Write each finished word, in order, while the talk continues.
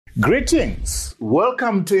Greetings.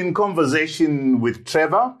 Welcome to In Conversation with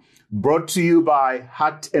Trevor, brought to you by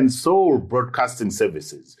Heart and Soul Broadcasting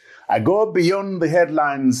Services. I go beyond the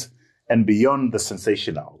headlines and beyond the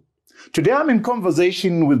sensational. Today I'm in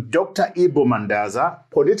conversation with Dr. Ibbo Mandaza,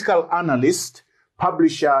 political analyst,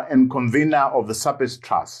 publisher and convener of the SAPES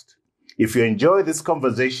Trust. If you enjoy this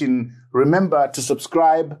conversation, remember to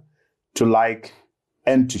subscribe, to like,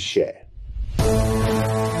 and to share.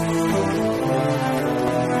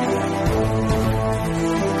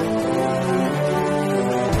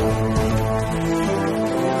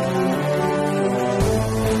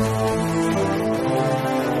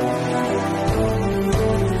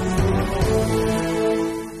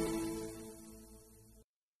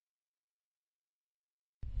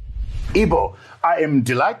 Ibbo, I am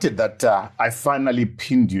delighted that I finally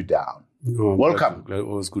pinned you down. Oh, Welcome. It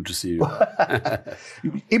was good to see you.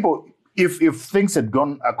 Ibbo, if things had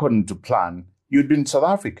gone according to plan, you'd been in South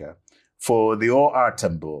Africa for the OR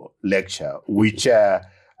Tambo lecture, which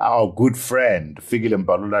our good friend Fikile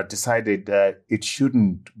Mbalula decided it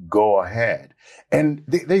shouldn't go ahead. And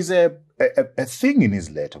there's a thing in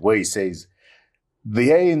his letter where he says, the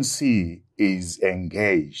ANC is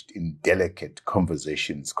engaged in delicate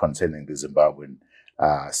conversations concerning the Zimbabwean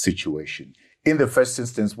situation. In the first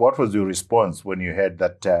instance, what was your response when you heard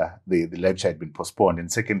that the lecture had been postponed?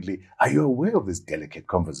 And secondly, are you aware of this delicate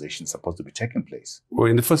conversation supposed to be taking place? Well,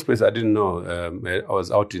 in the first place, I didn't know. I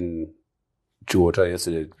was out in Chiwota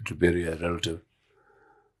yesterday to bury a relative.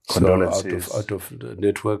 Condolences. So out of the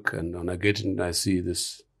network, and when I get in, I see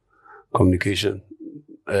this communication,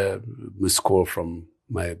 missed call from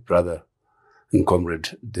my brother and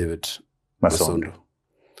comrade David Masondo.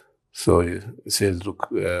 So he says, look,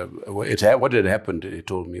 what had happened, he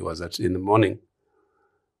told me, was that in the morning,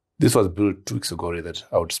 this was billed 2 weeks ago already, that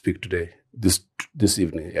I would speak today, this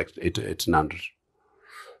evening at 8:00.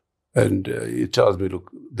 And he tells me,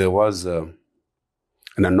 look, there was an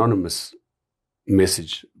anonymous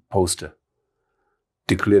message poster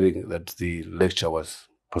declaring that the lecture was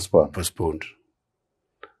postponed.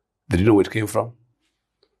 They didn't know where it came from.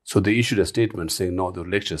 So they issued a statement saying, no, the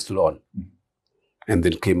lecture is still on. And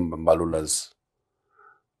then came Mbalula's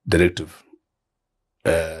directive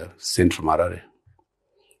sent from Harare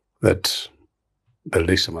that the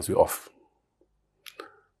lecture must be off.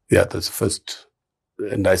 Yeah, that's the first.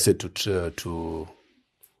 And I said to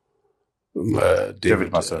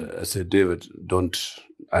David Masondo, I said, David, don't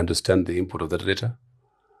understand the import of that letter,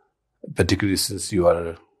 particularly since you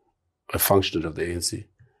are a functionary of the ANC.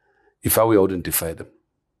 If I will identify them,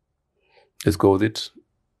 let's go with it.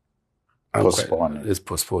 Let's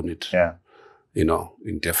postpone it. Yeah.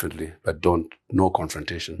 Indefinitely, but no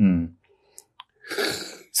confrontation.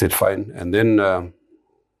 Said fine. And then the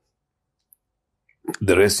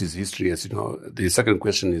rest is history, as you know. The second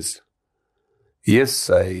question is, yes,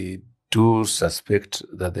 I do suspect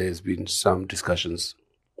that there has been some discussions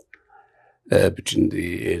between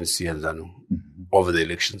the ANC and ZANU over the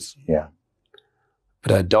elections. Yeah.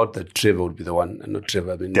 But I doubt that Trevor would be the one, not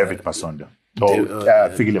Trevor, I mean... David Masondo.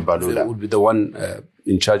 Fikile Mbalula would be the one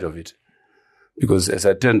in charge of it. Because as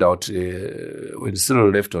it turned out, when Cyril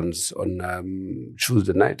left on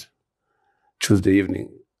Tuesday evening...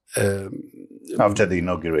 after the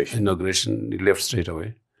inauguration, he left straight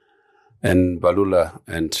away. And Mbalula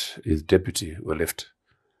and his deputy were left.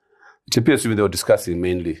 It appears to me they were discussing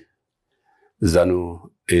mainly ZANU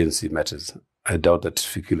ANC matters. I doubt that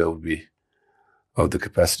Fikile would be of the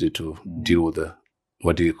capacity to deal with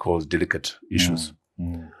what he calls delicate issues.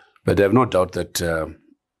 But I have no doubt that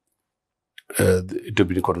it had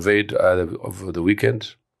been conveyed either over the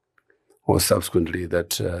weekend or subsequently that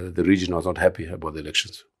the region was not happy about the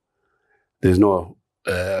elections. There's no...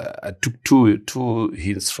 I took two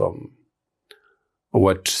hints from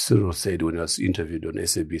what Cyril said when he was interviewed on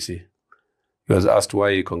SABC. He was asked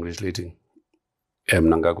why he congratulating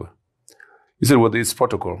Mnangagwa. He said, well, this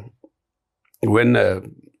protocol. When the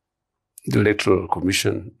Electoral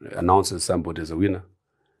Commission announces somebody as a winner,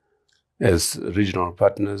 as regional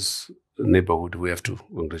partners, neighborhood, we have to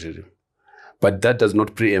congratulate him. But that does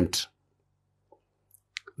not preempt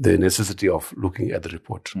the necessity of looking at the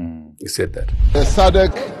report. He said that. The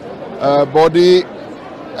SADC body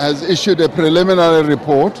has issued a preliminary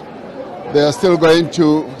report. They are still going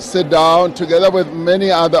to sit down together with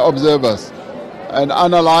many other observers and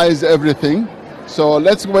analyze everything. So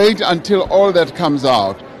let's wait until all that comes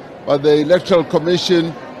out. But the Electoral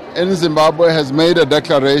Commission in Zimbabwe has made a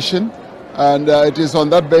declaration, and it is on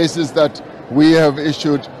that basis that we have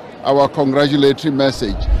issued our congratulatory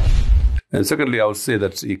message. And secondly, I would say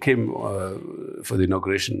that he came for the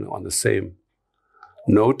inauguration on the same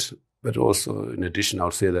note But also, in addition, I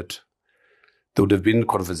would say that there would have been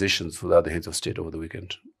conversations with other heads of state over the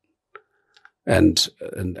weekend. And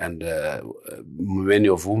many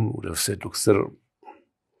of whom would have said, look, sir,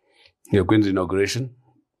 you're going to the inauguration,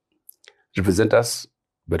 represent us,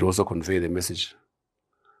 but also convey the message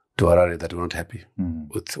to Harare that we're not happy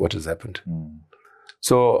with what has happened.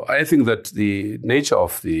 So I think that the nature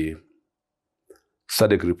of the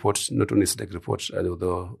SADC report, not only SADC report,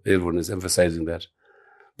 although everyone is emphasizing that,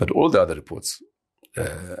 but all the other reports,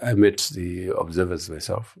 I met the observers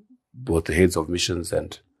myself, both the heads of missions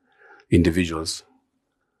and individuals,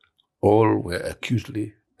 all were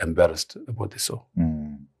acutely embarrassed about what they saw.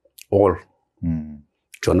 All.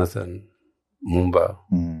 Jonathan, Mumba,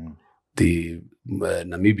 the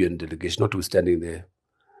Namibian delegation, notwithstanding the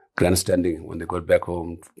grandstanding when they got back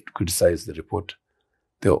home to criticize the report,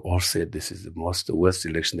 they all said this is the worst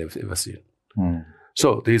election they've ever seen.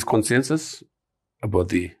 So there is consensus about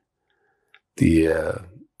the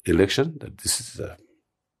election, that this is,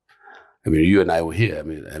 you and I were here.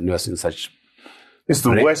 I've never seen such. It's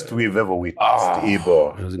the worst we've ever witnessed,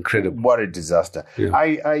 Ibbo. It was incredible. What a disaster. Yeah.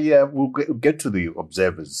 I will get to the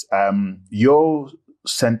observers. Your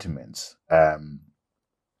sentiments, I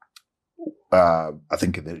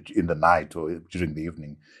think in the night or during the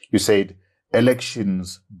evening, you said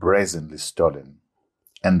elections brazenly stolen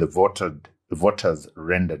and the voters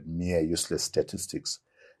rendered mere useless statistics,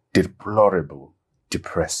 deplorable,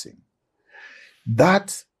 depressing.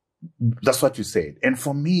 That's what you said. And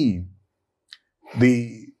for me,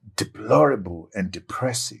 the deplorable and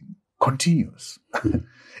depressing continues.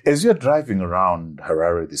 As you're driving around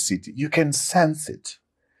Harare, the city, you can sense it.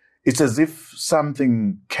 It's as if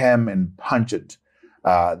something came and punctured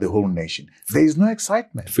the whole nation. There is no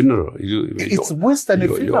excitement. Funeral. It's worse than a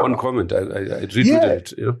funeral. Your own comment, I retweeted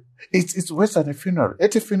it. You know? It's worse than a funeral.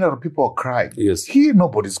 At a funeral, people are crying. Yes. Here,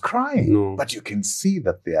 nobody's crying. No. But you can see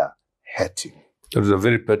that they are hurting. There was a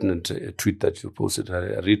very pertinent tweet that you posted.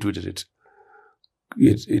 I retweeted it.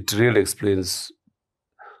 It really explains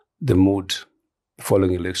the mood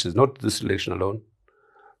following elections, not this election alone,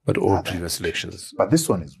 but all previous elections. But this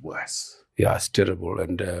one is worse. Yeah, it's terrible.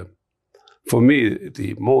 And for me,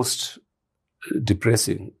 the most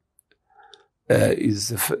depressing is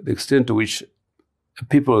the extent to which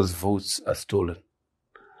people's votes are stolen.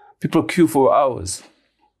 People queue for hours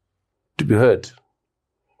to be heard,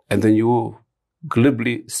 and then you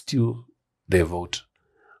glibly steal their vote.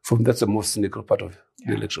 For me, that's the most cynical part of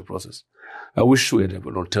the electoral process. I wish we had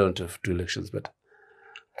an alternative to elections, but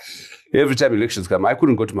every time elections come, I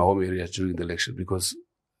couldn't go to my home area during the election because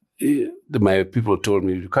my people told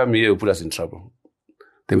me, you come here, you put us in trouble.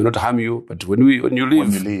 They may not harm you, but when you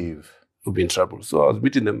leave, you'll be in trouble. So I was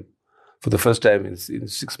meeting them for the first time in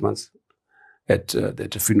 6 months at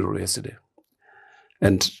a funeral yesterday.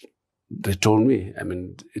 And they told me,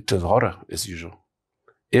 it was horror as usual.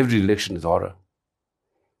 Every election is horror.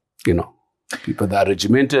 People that are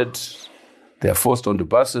regimented, they are forced onto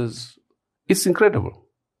buses. It's incredible.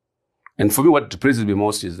 And for me, what depresses me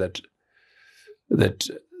most is that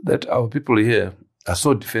our people here are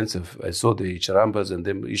so defensive. I saw the Charambas and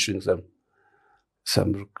them issuing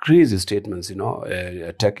some crazy statements,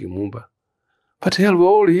 attacking Mumba. But hell, we're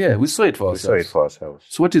all here. We saw it for ourselves.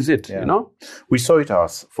 So what is it, We saw it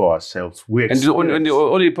for ourselves. And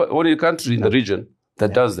the only country in the region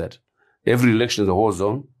that does that. Every election is a war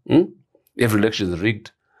zone. Every election is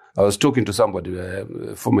rigged. I was talking to somebody,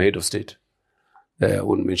 former head of state. I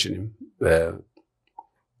won't mention him.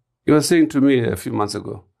 He was saying to me a few months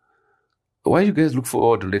ago, why you guys look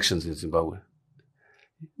for odd elections in Zimbabwe?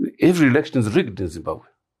 Every election is rigged in Zimbabwe.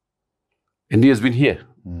 And he has been here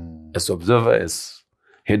as observer, as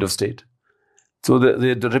head of state. So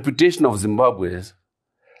the reputation of Zimbabwe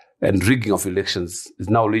and rigging of elections is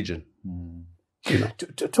now legion.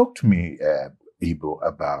 Talk to me, Ibbo,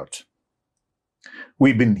 about,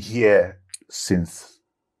 we've been here since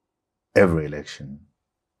every election,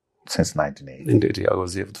 since 1980. Indeed, I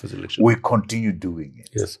was here for the first election. We continue doing it.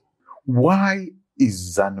 Yes. Why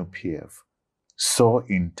is ZANU-PF so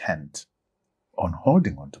intent on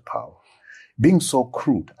holding on to power, being so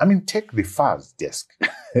crude? Take the FAZ desk,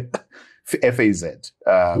 FAZ,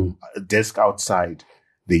 desk outside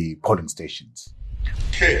the polling stations.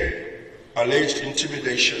 K. Alleged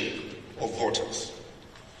intimidation of voters.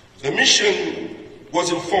 The mission was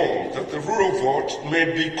informed that the rural vote may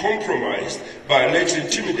be compromised by alleged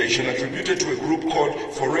intimidation attributed to a group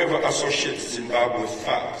called Forever Associates Zimbabwe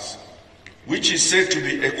FAZ, which is said to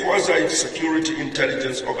be a quasi-security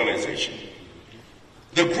intelligence organization.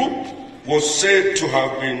 The group was said to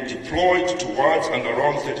have been deployed towards and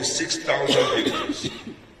around 36,000 villages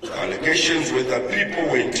The allegations were that people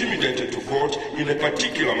were intimidated to vote in a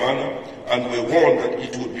particular manner and were warned that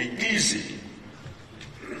it would be easy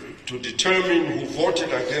to determine who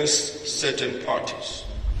voted against certain parties.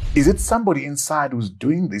 Is it somebody inside who's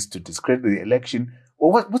doing this to discredit the election?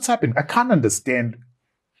 Or what's happening? I can't understand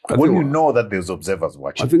when you know that there's observers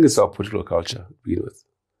watching. I think it's our political culture to begin with.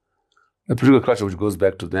 A political culture which goes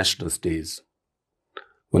back to the nationalist days,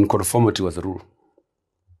 when conformity was the rule.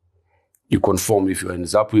 You conform. If you're in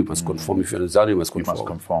ZAPU, you must conform. If you're in ZANU, you must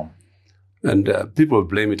conform. And people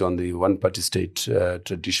blame it on the one-party state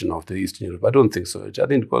tradition of the Eastern Europe. I don't think so. I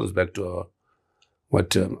think it goes back to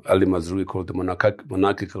what Ali Mazrui called the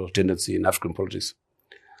monarchical tendency in African politics,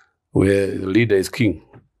 where the leader is king.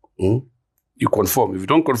 You conform. If you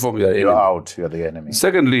don't conform, you're out. You're the enemy.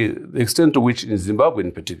 Secondly, the extent to which in Zimbabwe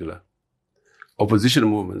in particular, opposition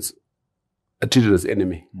movements are treated as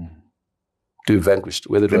enemy to be vanquished.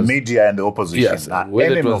 Whether the media and the opposition are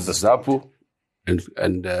whether enemy it was of the ZAPU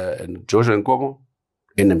and Joshua and Nkomo,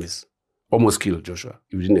 enemies. Almost killed Joshua.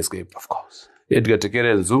 He didn't escape. Of course. Edgar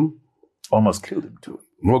Tekere and Zoom. Almost killed him too.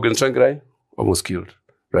 Morgan Tsvangirai, almost killed.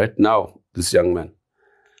 Right? Now, this young man.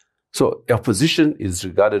 So opposition is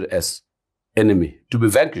regarded as enemy, to be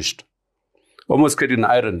vanquished. Almost creating an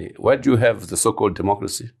irony. Why do you have the so-called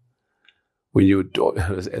democracy? When you,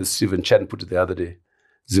 as Stephen Chan put it the other day,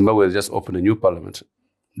 Zimbabwe has just opened a new parliament.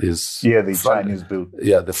 The Chinese bill.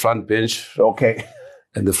 Yeah, the front bench. Okay.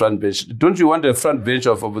 And the front bench. Don't you want a front bench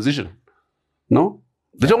of opposition? No?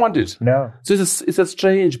 They don't want it. No. So it's a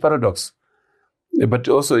strange paradox. But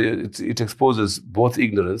also it exposes both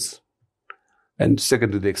ignorance and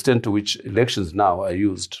secondly, the extent to which elections now are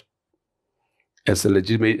used as a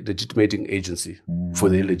legitimating agency for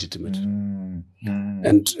the illegitimate.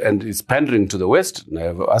 And it's pandering to the West. And I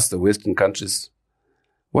have asked the Western countries,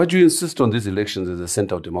 why do you insist on these elections as a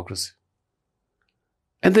center of democracy?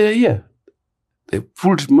 And they are here. They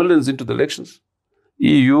pulled millions into the elections.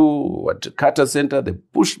 EU, Carter Center, they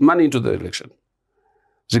pushed money into the election.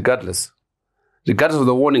 Regardless of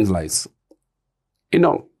the warning lights.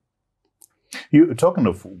 You're talking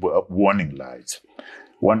of warning lights.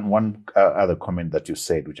 One other comment that you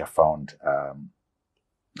said, which I found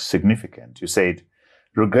significant. You said,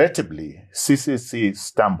 regrettably, CCC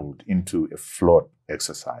stumbled into a flawed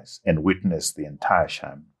exercise and witnessed the entire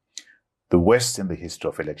sham. The worst in the history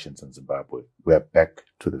of elections in Zimbabwe. We're back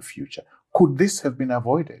to the future. Could this have been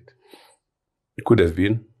avoided? It could have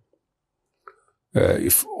been.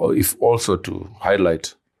 If also to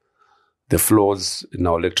highlight the flaws in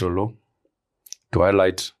our electoral law, to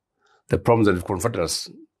highlight the problems that have confronted us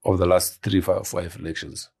over the last 3, 5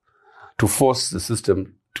 elections, to force the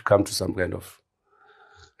system to come to some kind of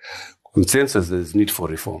consensus there is need for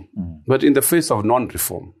reform. But in the face of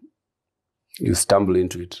non-reform, you stumble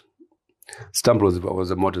into it. Stumble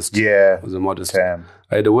was a modest. Yeah, was a modest term.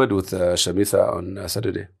 I had a word with Shamisa on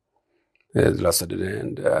Saturday, last Saturday,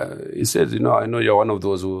 and he said, I know you're one of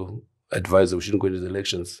those who advise that we shouldn't go into the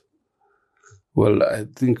elections. Well, I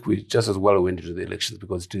think we just as well went into the elections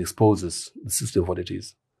because it exposes the system for what it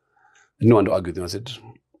is. I didn't want to argue with him. I said,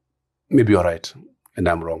 maybe you're right and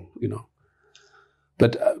I'm wrong,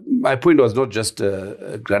 But my point was not just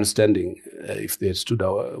grandstanding if they had stood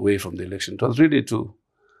away from the election. It was really to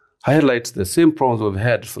highlight the same problems we've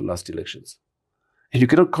had for the last elections. And you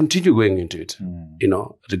cannot continue going into it,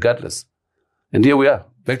 regardless. And here we are,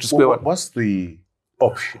 back to square one. What's the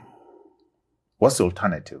option? What's the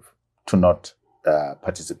alternative to not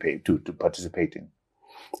participating?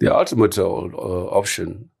 The ultimate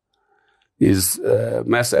option is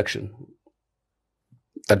mass action.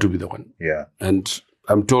 That would be the one. Yeah. And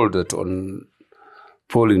I'm told that on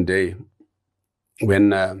polling day, when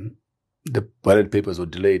the ballot papers were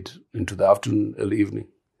delayed into the afternoon, early evening,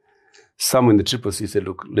 some in the CCC said,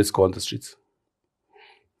 look, let's go on the streets.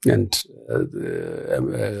 And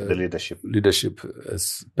the leadership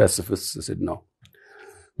as pacifists said no.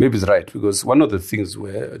 Maybe it's right, because one of the things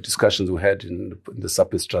discussions we had in the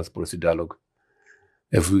SAPES Trust Policy Dialogue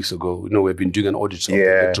a few weeks ago, we've been doing an audit of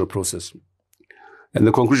the electoral process. And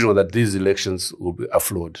the conclusion was that these elections will be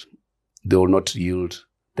flawed. They will not yield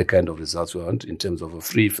the kind of results we want in terms of a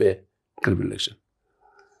free, fair, credible election.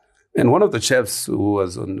 And one of the chaps who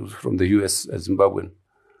was from the US, a Zimbabwean,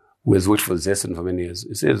 who has worked for ZESN for many years,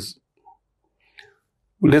 he says,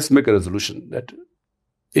 well, let's make a resolution that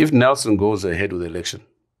if Nelson goes ahead with the election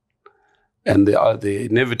and the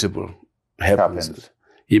inevitable happens,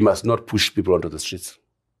 he must not push people onto the streets.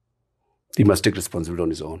 He must take responsibility on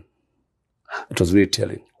his own. It was really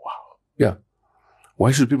telling. Wow. Yeah.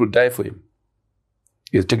 Why should people die for him?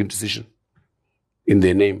 He has taken a decision in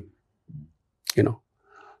their name,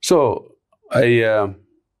 So I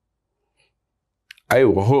I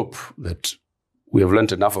hope that we have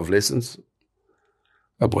learned enough of lessons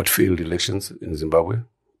about failed elections in Zimbabwe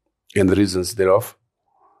and the reasons thereof.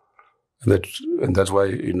 And that's why,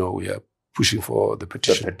 we are pushing for the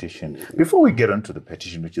petition. Before we get onto the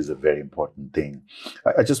petition, which is a very important thing,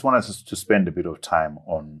 I just want us to spend a bit of time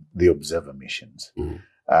on the observer missions.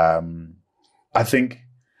 I think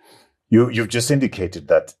you've just indicated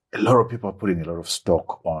that a lot of people are putting a lot of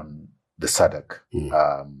stock on the SADC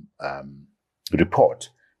report,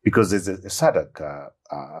 because there's a SADC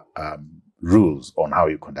rules on how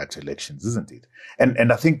you conduct elections, isn't it?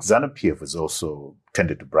 And I think ZANU-PF has also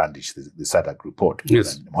tended to brandish the SADC report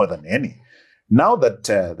more than any. Now that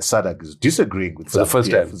the SADC is disagreeing with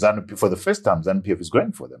ZANU-PF, for the first time, ZANU-PF is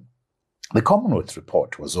going for them. The Commonwealth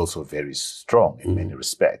report was also very strong in many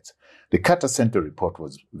respects. The Carter Center report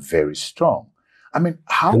was very strong. I mean,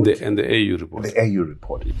 how... And the AU report. The AU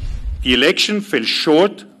report. The election fell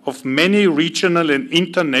short of many regional and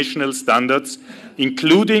international standards,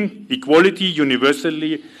 including equality,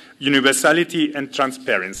 universality, and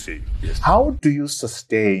transparency. Yes. How does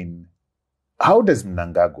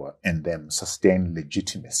Mnangagwa and them sustain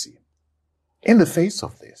legitimacy in the face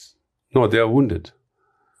of this? No, they are wounded.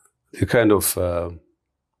 The kind of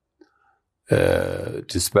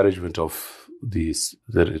disparagement of the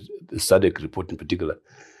SADC report in particular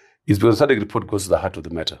is because the SADC report goes to the heart of the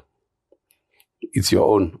matter. It's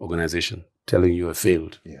your own organization telling you have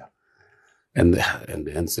failed. Yeah. And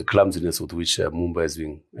hence the clumsiness with which Mumbai is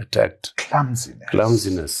being attacked.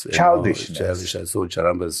 Clumsiness. Childishness. I saw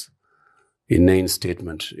Charamba's inane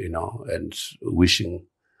statement, and wishing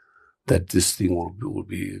that this thing will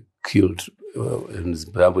be killed and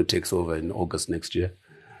Zimbabwe takes over in August next year.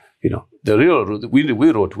 The real we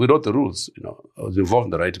wrote the rules. I was involved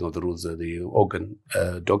in the writing of the rules. The organ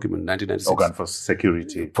document 1996. Organ for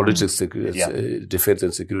security, politics, defense,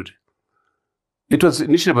 and security. It was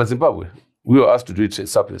initiated by Zimbabwe. We were asked to do it at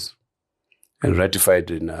SAPES and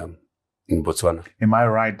ratified in Botswana. Am I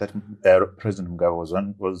right that President Mugabe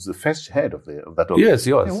was the first head of that organ? Yes,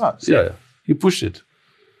 he was. Yeah, he pushed it.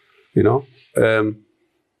 Now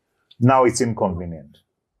it's inconvenient.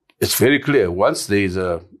 It's very clear. Once there is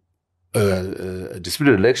a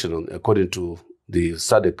disputed election according to the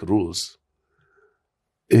SADC rules,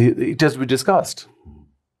 it has to be discussed.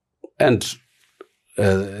 And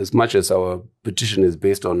as much as our petition is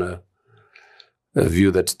based on a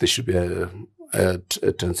view that there should be a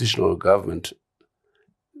transitional government,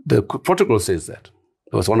 the protocol says that.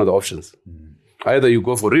 That was one of the options. Either you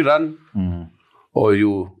go for rerun or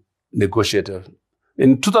you negotiate.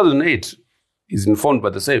 In 2008, he's informed by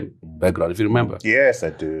the same background, if you remember. Yes, I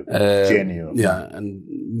do. Genuine. Yeah, and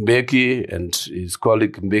Mbeki and his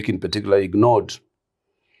colleague Mbeki in particular ignored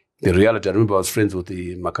the reality. I remember I was friends with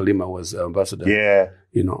the Makalima, who was ambassador. Yeah.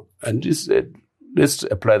 And he said, let's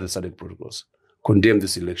apply the SADC protocols. Condemn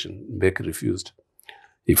this election. Mbeki refused.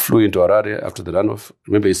 He flew into Harare after the runoff.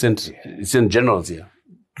 Remember, he sent generals here.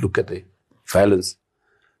 Look at the violence.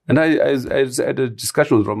 And I had a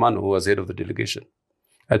discussion with Romano, who was head of the delegation.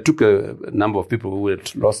 I took a number of people who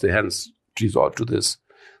had lost their hands to this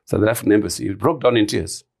South African embassy. He broke down in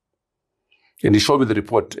tears. And he showed me the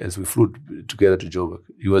report as we flew together to Joburg.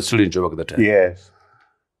 He was still in Joburg at that time. Yes.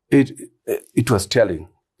 It was telling,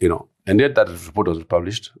 and yet that report was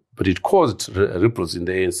published, but it caused ripples in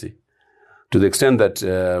the ANC to the extent that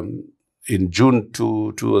in June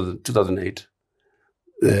 2008,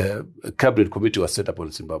 a cabinet committee was set up on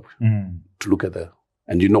Zimbabwe to look at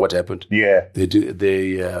and you know what happened? Yeah.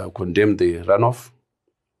 They condemned the runoff,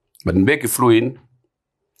 but Mbeki flew in.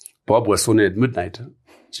 Bob was sworn in at midnight.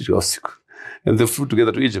 She was sick. And they flew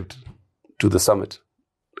together to Egypt, to the summit,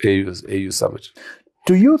 AU summit.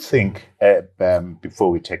 Do you think,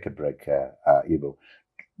 before we take a break, Ibbo,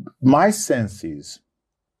 my sense is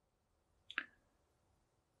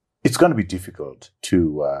it's going to be difficult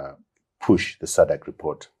to push the SADC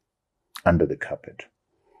report under the carpet.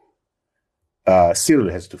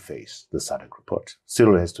 Cyril has to face the SADC report.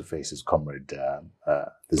 Cyril has to face his comrade, the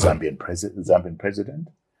Zambian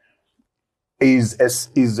president. Is a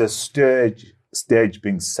stage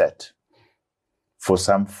being set for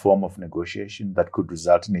some form of negotiation that could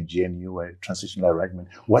result in a GNU, a transitional arrangement?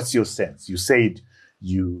 What's your sense? You said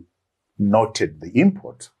you noted the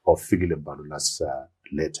import of Fikile Mbalula's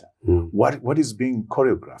letter. What is being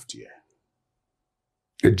choreographed here?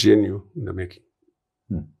 A GNU in the making.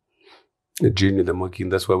 A GNU in the making.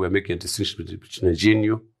 That's why we're making a distinction between a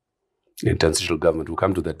GNU and transitional government. We'll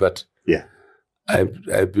come to that. But yeah, I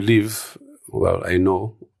believe, I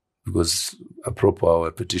know, because apropos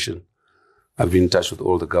our petition, I've been in touch with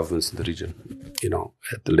all the governments in the region,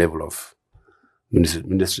 at the level of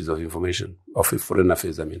ministries of information, of foreign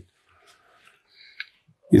affairs, I mean.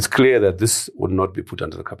 It's clear that this would not be put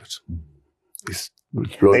under the carpet.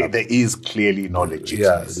 There is clearly no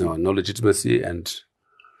legitimacy. Yeah, no legitimacy. And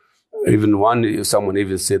someone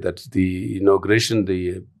even said that the inauguration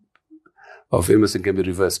of Emerson can be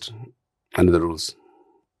reversed under the rules,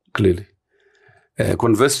 clearly.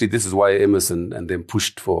 Conversely, this is why Emerson and them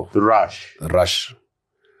pushed for the rush.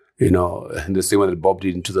 In the same way that Bob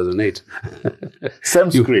did in 2008.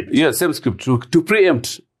 Same script. Yeah, same script to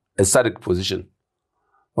preempt a SADC position.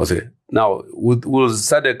 Okay. Now, will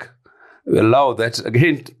SADC allow that?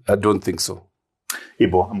 Again, I don't think so.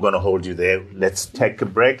 Ibbo, I'm going to hold you there. Let's take a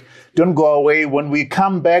break. Don't go away. When we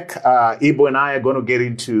come back, Ibbo and I are going to get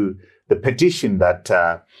into the petition that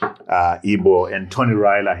Ibbo and Tony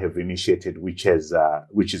Ryler have initiated, which is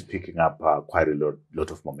picking up quite a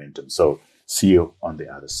lot of momentum. So see you on the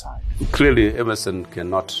other side. Clearly, Emerson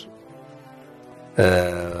cannot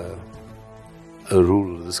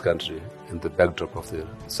rule this country in the backdrop of the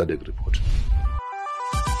SADC report.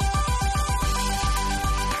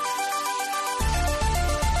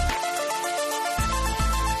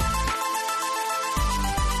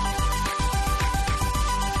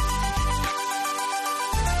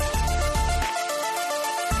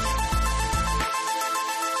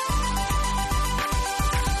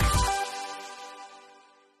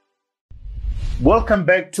 Welcome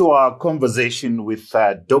back to our conversation with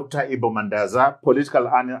Dr. Ibbo Mandaza, political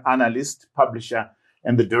analyst, publisher,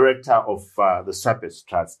 and the director of the SAPES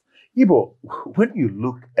Trust. Ibbo, when you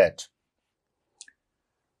look at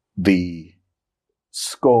the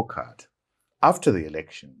scorecard after the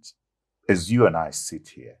elections, as you and I sit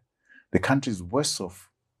here, the country is worse off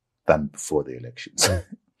than before the elections.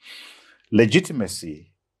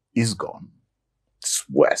 Legitimacy is gone. It's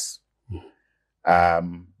worse.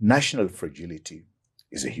 National fragility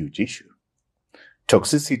is a huge issue.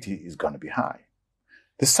 Toxicity is going to be high.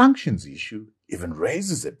 The sanctions issue even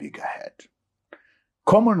raises a bigger head.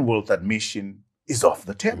 Commonwealth admission is off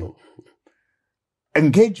the table.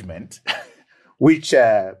 Engagement, which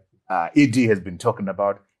ED has been talking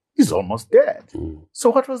about, is almost dead. So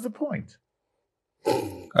what was the point?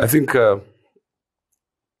 I think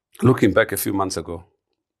looking back a few months ago,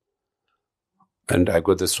 and I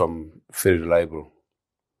got this from very reliable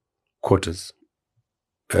quarters,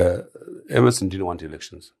 Emerson didn't want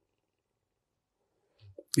elections.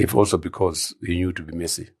 If also because he knew to be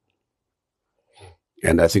messy.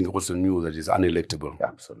 And I think also knew that he's unelectable.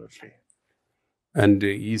 Absolutely. And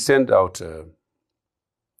he sent out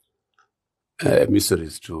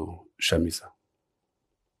emissaries to Shamisa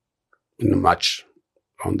in March,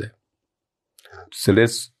 around there. So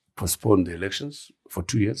let's postpone the elections for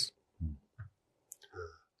 2 years.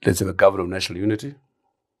 Let's have a government of national unity.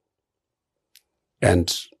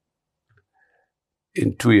 And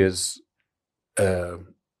in 2 years, I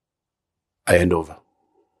hand over.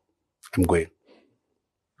 I'm going.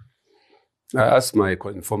 I asked my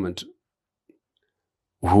informant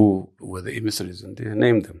who were the emissaries, and they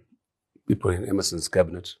named them. People in Emerson's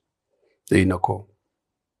cabinet, the inner core.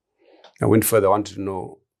 I went further. I wanted to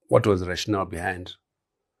know what was the rationale behind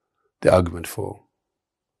the argument for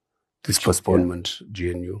this postponement,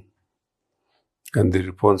 GNU. And the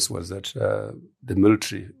response was that the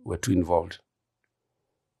military were too involved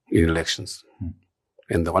in elections.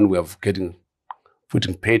 And the one way of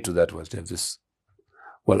putting pay to that was to have this.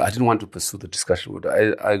 Well, I didn't want to pursue the discussion, but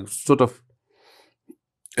I sort of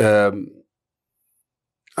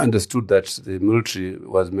understood that the military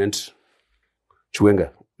was meant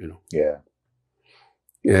Chwenga,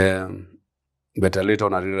 Yeah. But later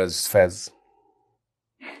on I realized FAS.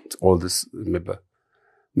 All this, remember,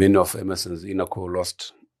 many of Emerson's inner core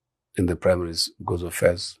lost in the primaries because of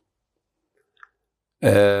FAS.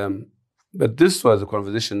 But this was a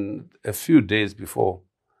conversation a few days before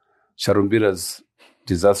Sharumbira's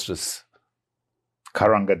disastrous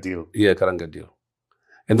Karanga deal. Yeah, Karanga deal.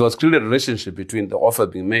 And there was clearly a relationship between the offer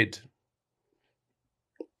being made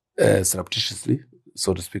surreptitiously,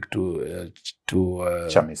 so to speak, to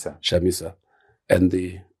Shamisa and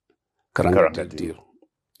the Karanga deal.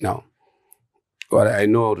 Now, well, I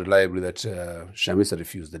know reliably that Shamisa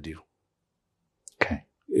refused the deal. Okay.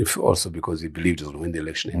 If also because he believed he was going to win the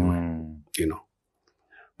election anyway,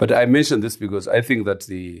 But I mention this because I think that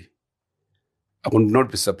I would not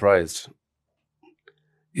be surprised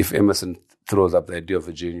if Emerson throws up the idea of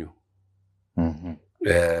a GNU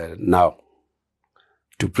now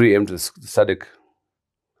to preempt the SADC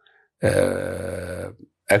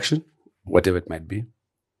action, whatever it might be.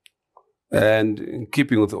 And in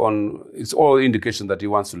keeping with it's all indication that he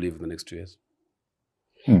wants to leave in the next 2 years.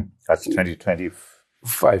 That's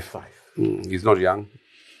 2025. He's not young.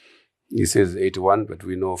 He says 81, but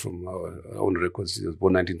we know from our own records he was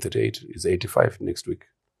born 1938. He's 85 next week,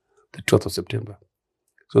 the 12th of September.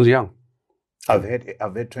 So he's young. I've heard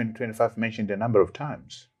 2025 mentioned a number of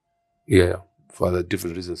times. Yeah, for other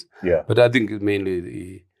different reasons. Yeah. But I think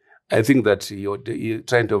mainly, I think that he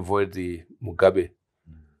trying to avoid the Mugabe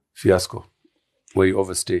fiasco, where you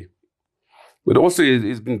overstay. But also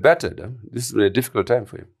he's been battered. This has been a difficult time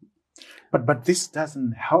for him. But this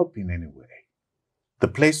doesn't help in any way.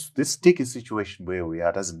 This sticky situation where we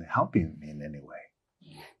are doesn't help in any way.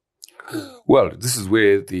 Well, this is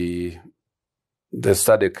where the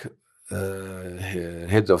SADC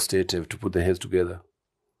heads of state have to put their heads together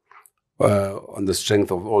on the strength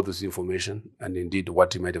of all this information and indeed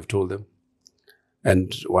what he might have told them.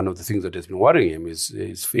 And one of the things that has been worrying him is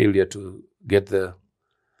his failure to get the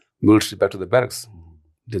military back to the barracks.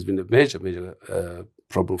 There's been a major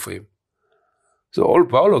problem for him. So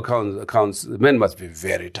by all accounts, the men must be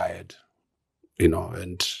very tired,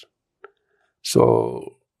 and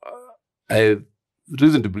so I have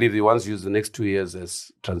reason to believe he wants to use the next 2 years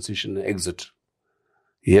as transition and exit.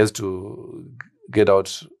 He has to get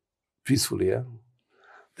out peacefully, yeah?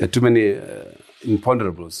 There are too many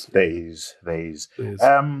imponderables. There is. Yes.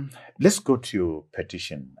 Let's go to your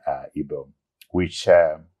petition, Ibbo, which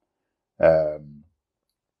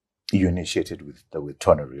you initiated with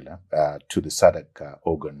Tony Rila to the SADC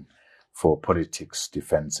organ for politics,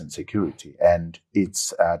 defense, and security. And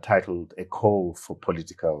it's titled A Call for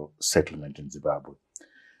Political Settlement in Zimbabwe.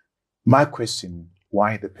 My question,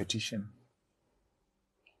 why the petition?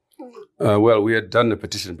 Well, we had done a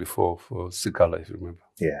petition before for Sikala, if you remember.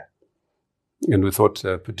 Yeah. And we thought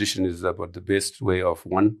a petition is about the best way of,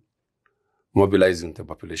 one, mobilizing the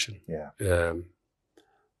population. Yeah.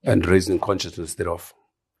 And raising consciousness thereof,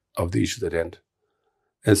 of the issues at hand.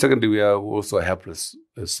 And secondly, we are also helpless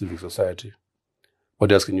as civil society.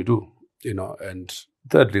 What else can you do? And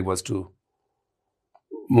thirdly was to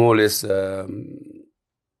more or less a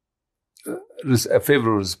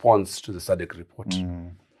favorable response to the SADC report.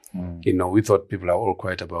 We thought people are all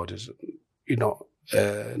quiet about it.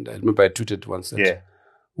 And I remember I tweeted once that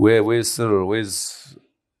where's Cyril, where's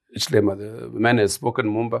Ichilema? The man has spoken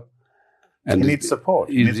Mumba. And he needs support.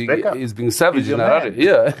 He's being savage in Harare.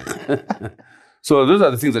 Yeah. So those are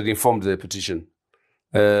the things that informed the petition.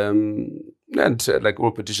 And like all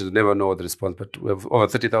petitions, never know the response, but we have over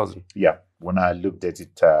 30,000. Yeah. When I looked at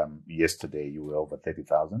it yesterday, you were over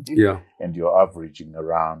 30,000. Yeah. And you're averaging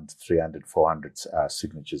around 300, 400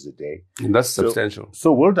 signatures a day. And that's substantial.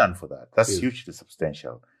 So well done for that. That's hugely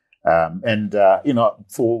substantial. For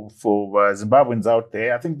Zimbabweans out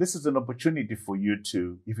there, I think this is an opportunity for you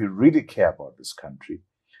to, if you really care about this country,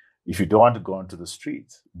 if you don't want to go onto the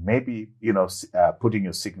streets, maybe, putting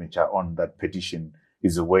your signature on that petition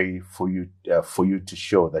is a way for you to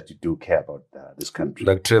show that you do care about this country.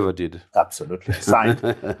 Like Trevor did. Absolutely.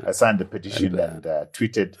 I signed the petition and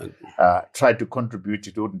tweeted, tried to contribute.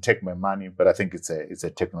 It wouldn't take my money, but I think it's a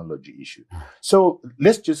technology issue. So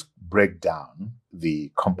let's just break down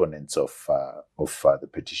the components of the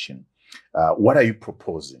petition. What are you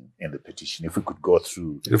proposing in the petition? If we could go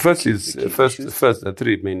through the first the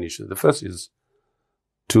three main issues. The first is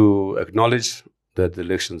to acknowledge that the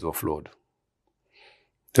elections were flawed.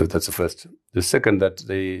 So that's the first. The second, that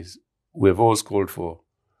we have always called for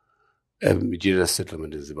a Nigeria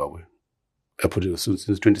settlement in Zimbabwe. I put it since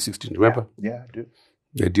 2016. Remember? Yeah, I do.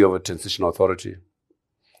 The idea of a transitional authority.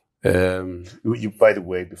 You, by the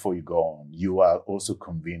way, before you go on, you are also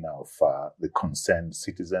convener of the Concerned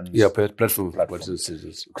Citizens. Yeah, platform for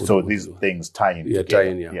citizens. So these things tie in. Yeah, together. tie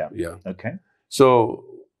in. Yeah. Okay. So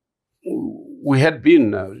we had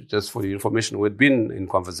been, just for your information, we had been in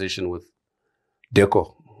conversation with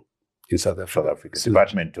DECO in South Africa.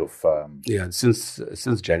 Department of...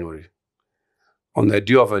 since January, on the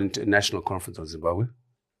idea of an international conference on Zimbabwe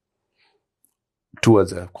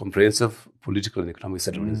towards a comprehensive political and economic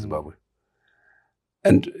settlement in Zimbabwe.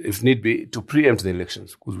 And if need be, to preempt the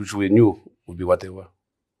elections, which we knew would be what they were.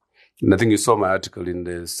 And I think you saw my article in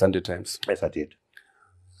the Sunday Times. Yes, I did.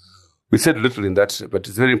 We said little in that, but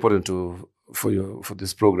it's very important for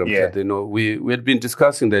this program that they know. We had been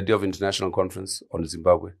discussing the idea of international conference on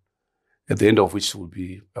Zimbabwe, at the end of which will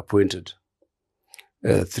be appointed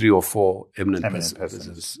 3 or 4 eminent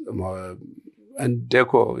persons. And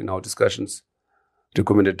DECO, in our discussions,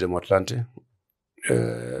 recommended Motlanthe,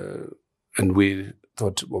 and we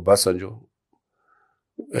thought Obasanjo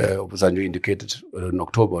indicated in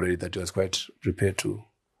October already that he was quite prepared to.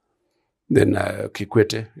 Then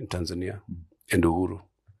Kikwete in Tanzania and Uhuru.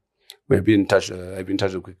 We've been in touch. I've been in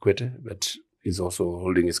touch with Kikwete, but he's also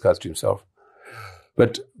holding his cards to himself.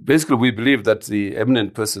 But basically, we believe that the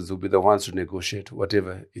eminent persons will be the ones to negotiate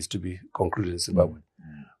whatever is to be concluded in Zimbabwe.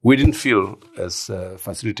 We didn't feel, as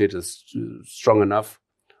facilitators, strong enough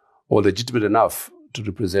or legitimate enough to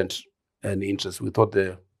represent any interest. We thought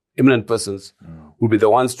the eminent persons would be the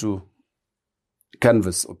ones to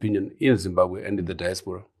canvass opinion in Zimbabwe and in the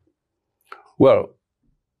diaspora. Well,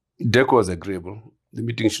 DECO was agreeable. The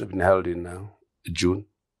meeting should have been held in June,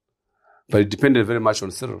 but it depended very much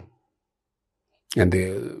on Cyril.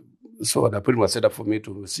 And so an appointment was set up for me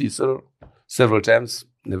to see Cyril several times,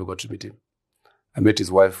 never got to meet him. I met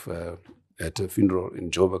his wife at a funeral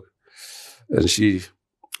in Joburg, and she,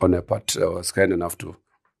 on her part, was kind enough to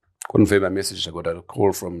convey my message. I got a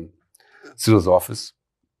call from Cyril's office.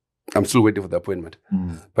 I'm still waiting for the appointment.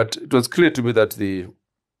 But it was clear to me that the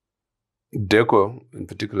DECO, in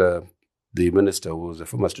particular, the minister, who was a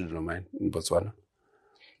former student of mine in Botswana,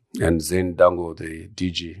 and Zain Dango, the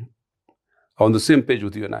DG, are on the same page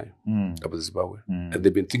with you and I about Zimbabwe. And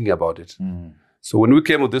they've been thinking about it. So when we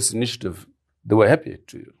came with this initiative, they were happy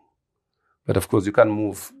to. But of course, you can't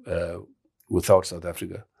move without South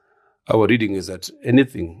Africa. Our reading is that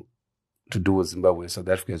anything to do with Zimbabwe, South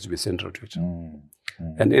Africa has to be central to it.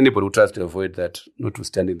 And anybody who tries to avoid that,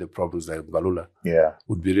 notwithstanding the problems like Balula,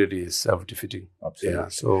 would be really self-defeating. Absolutely. Yeah,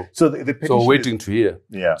 so the petition waiting to hear.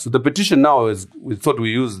 Yeah. So the petition now is, we thought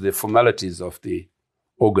we use the formalities of the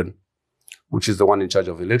organ, which is the one in charge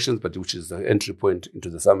of elections, but which is the entry point into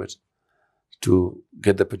the summit, to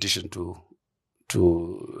get the petition to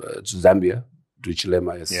Zambia, to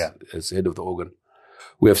Chilema as head of the organ.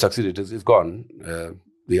 We have succeeded. It's gone.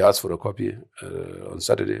 They asked for a copy on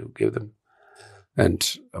Saturday. We gave them.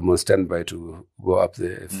 And I'm on standby to go up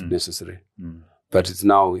there if necessary. But it's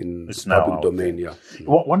now in public domain. Yeah.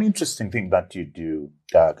 One interesting thing that you do,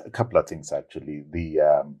 a couple of things actually.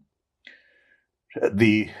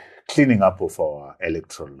 The cleaning up of our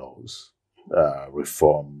electoral laws,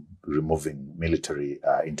 reform, removing military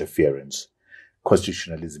interference,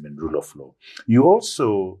 constitutionalism and rule of law. You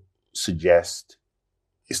also suggest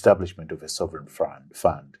establishment of a sovereign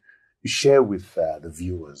fund. You share with the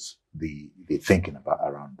viewers the thinking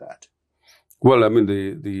around that. Well, I mean,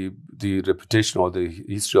 the reputation or the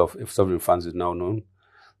history of sovereign funds is now known.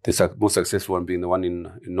 The most successful one being the one in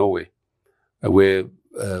Norway, where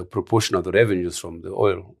a proportion of the revenues from the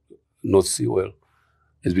oil, North Sea oil,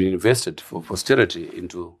 has been invested for posterity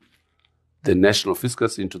into the national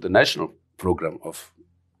fiscus, into the national program of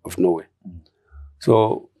Norway.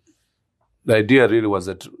 So the idea really was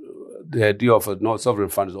that the idea of a sovereign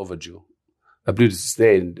fund is overdue. I believe it's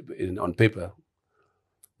there on paper.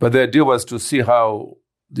 But the idea was to see how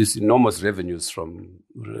these enormous revenues from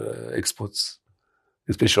exports,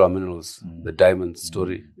 especially our minerals, the diamond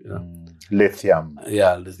story. Lithium.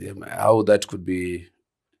 Yeah, lithium. How that could be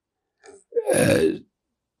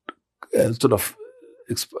sort of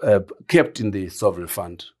kept in the sovereign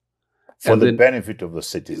fund. For the benefit of the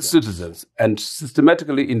citizens. And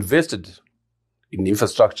systematically invested in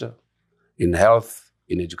infrastructure, in health,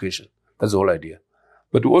 in education. That's the whole idea.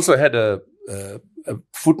 But we also had a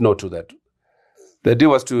footnote to that. The idea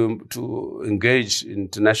was to engage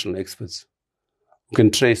international experts who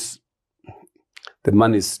can trace the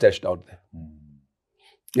money stashed out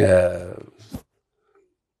there.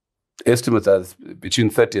 Estimates are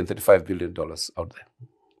between $30 and $35 billion out there.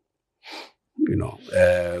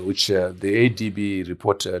 Which the ADB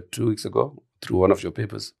report 2 weeks ago, through one of your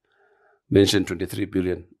papers, mentioned 23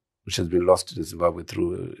 billion, which has been lost in Zimbabwe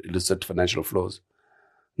through illicit financial flows.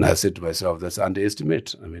 And I said to myself, that's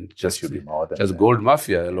underestimate. I mean, just gold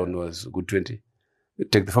mafia alone was a good 20.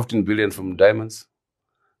 Take the 15 billion from diamonds.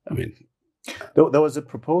 I mean, there was a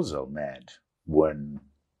proposal made when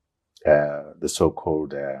the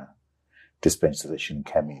so-called dispensation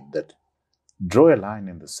came in that draw a line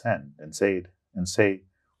in the sand and say,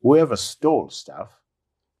 whoever stole stuff,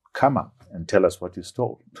 come up and tell us what you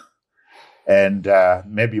stole. And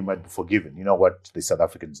maybe you might be forgiven. You know what the South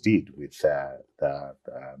Africans did with the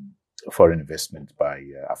foreign investment by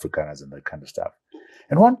Afrikaners and that kind of stuff.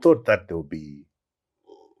 And one thought that there would be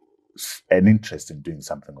an interest in doing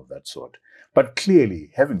something of that sort. But clearly,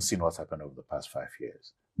 having seen what's happened over the past 5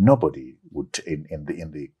 years, nobody would in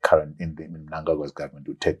Mnangagwa's government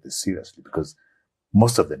would take this seriously, because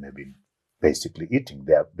most of them have been basically eating.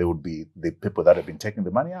 They would be the people that have been taking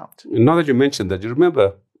the money out. Now that you mentioned that, you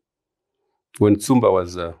remember when Tsumba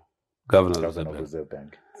was governor of the Reserve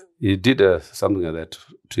Bank, he did something like that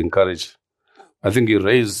to encourage. I think he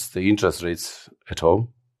raised the interest rates at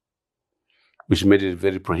home, which made it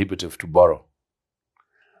very prohibitive to borrow.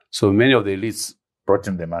 So many of the elites brought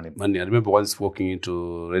him the money. I remember once walking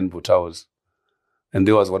into Rainbow Towers, and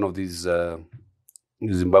there was one of these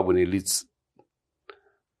Zimbabwean elites.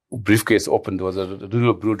 Briefcase opened, there was a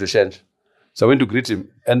little blue de change. So I went to greet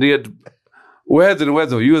him, and he had words and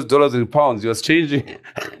words of US dollars and pounds. He was changing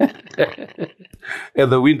at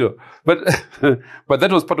the window. But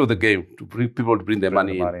that was part of the game, to bring people to bring their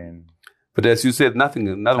money in. But as you said, no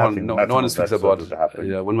one speaks about it.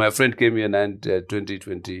 When my friend came here in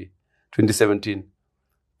 2017,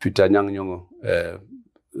 Peter Nyang'nyongo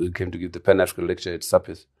came to give the Pan-African lecture at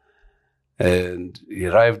SAPES. And he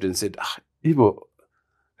arrived and said, Ibbo,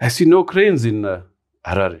 I see no cranes in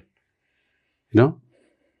Harare.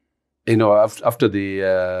 After the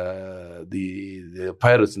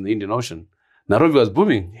pirates in the Indian Ocean, Nairobi was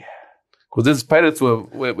booming. Because these pirates were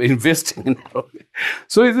investing in Nairobi.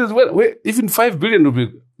 So he says, well, even 5 billion would be,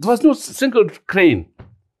 there was no single crane.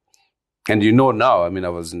 And now, I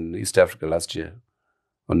was in East Africa last year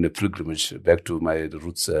on a pilgrimage back to my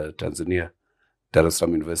roots, Tanzania, Dar es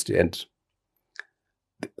Salaam University. And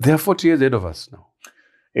they are 40 years ahead of us now.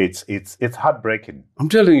 It's heartbreaking. I'm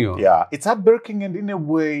telling you. Yeah, it's heartbreaking, and in a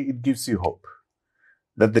way, it gives you hope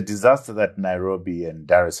that the disaster that Nairobi and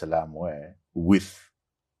Dar es Salaam were, with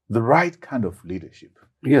the right kind of leadership,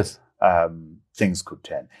 yes, things could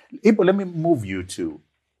turn. Ibbo, let me move you to.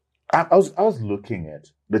 I was looking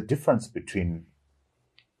at the difference between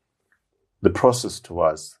the process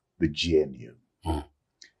towards the GNU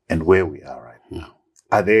and where we are right now.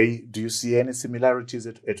 Do you see any similarities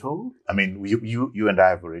at all? You and I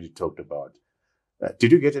have already talked about.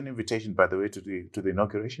 Did you get an invitation, by the way, to the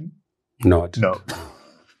inauguration? No, I didn't. No.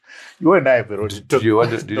 You and I have already talked. Did you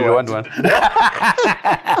want one?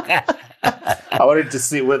 I wanted to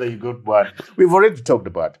see whether you got one. We've already talked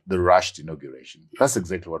about the rushed inauguration. That's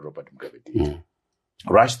exactly what Robert Mugabe did.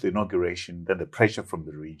 Rushed the inauguration, then the pressure from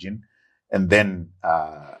the region, and then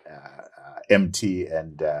MT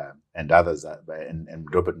and others and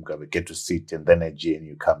Robert Mugabe get to sit, and then a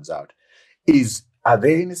GNU comes out. Are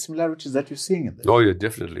there any similarities that you're seeing in this? Oh, yeah,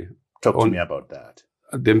 definitely. Talk to me about that.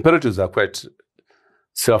 The imperatives are quite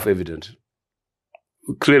self-evident.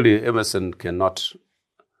 Clearly, Emerson cannot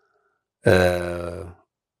rule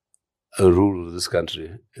this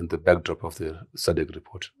country in the backdrop of the SADC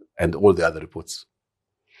report and all the other reports.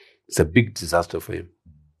 It's a big disaster for him.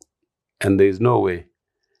 And there is no way.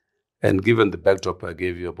 And given the backdrop I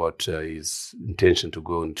gave you about his intention to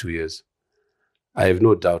go in 2 years, I have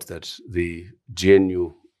no doubt that the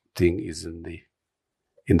GNU thing is in the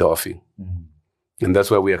offing. And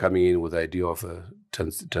that's why we are coming in with the idea of a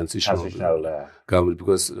transitional government,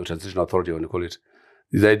 because the transitional authority, I want to call it,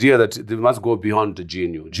 the idea that they must go beyond the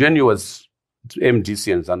GNU. GNU was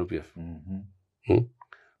MDC and ZANU-PF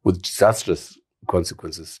with disastrous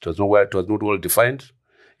consequences. It was not well defined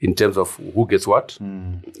in terms of who gets what.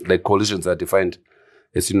 Like coalitions are defined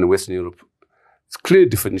as in Western Europe. It's clear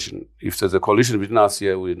definition. If there's a coalition between us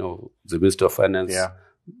here, we know the Minister of Finance,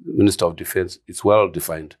 Minister of Defense, it's well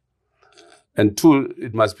defined. And two,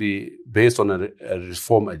 it must be based on a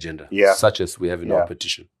reform agenda, such as we have in our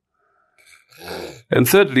petition. And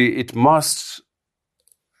thirdly, it must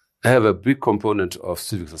have a big component of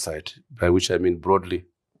civic society, by which I mean broadly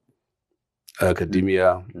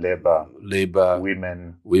academia, labor,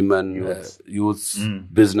 women, youth,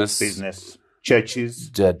 business, churches,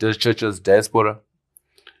 diaspora.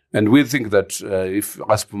 And we think that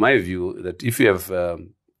as per my view, that if you have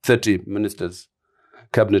 30 ministers,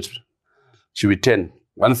 cabinet should be 10.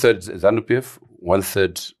 1/3 is ZANU-PF,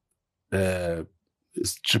 1/3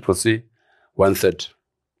 is CCC, 1/3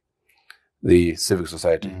 the civic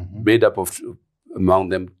society, made up of, among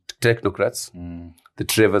them, technocrats, the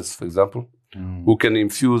Trevors, for example, who can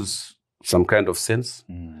infuse some kind of sense,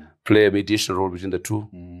 play a mediation role between the two,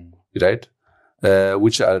 right?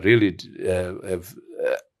 Which are really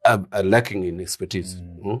are lacking in expertise.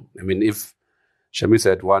 If Shamisa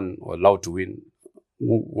had won or allowed to win,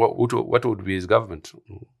 what would be his government?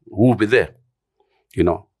 Who would be there?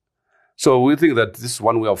 So we think that this is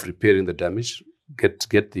one way of repairing the damage,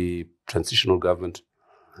 get the transitional government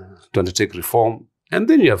to undertake reform, and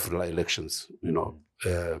then you have elections,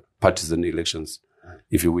 partisan elections,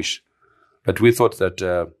 if you wish. But we thought that,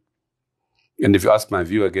 and if you ask my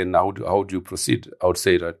view again, how do you proceed? I would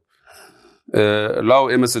say that allow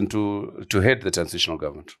Emerson to head the transitional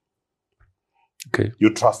government. Okay.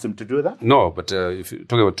 You trust him to do that? No, but if you're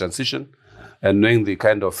talking about transition and knowing the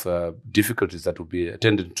kind of difficulties that would be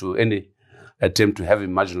attendant to any attempt to have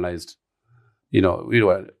him marginalized,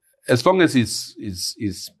 as long as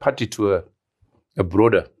he's party to a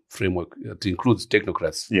broader framework that includes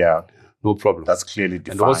technocrats, no problem. That's clearly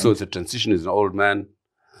defined. And also the transition is an old man.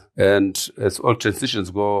 And as all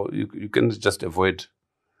transitions go, you can just avoid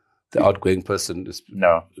the outgoing person,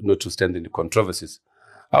 not to stand in the controversies.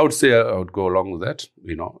 I would say I would go along with that,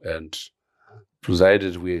 and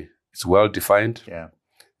provided it's well defined,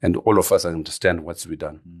 and all of us understand what's to be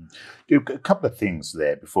done. A couple of things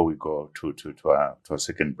there before we go to our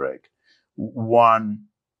second break. One,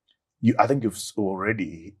 I think you've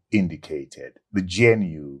already indicated the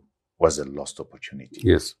GNU was a lost opportunity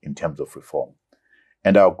in terms of reform.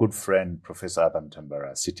 And our good friend, Professor Adam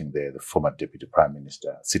Tambara, sitting there, the former Deputy Prime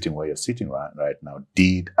Minister, sitting where you're sitting right now,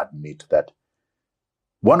 did admit that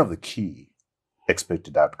one of the key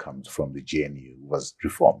expected outcomes from the GNU was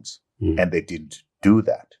reforms. And they didn't do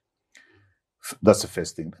that. That's the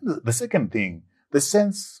first thing. The second thing, the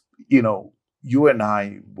sense, you and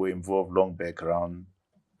I were involved long back around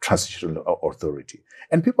transitional authority.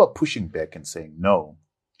 And people are pushing back and saying, no,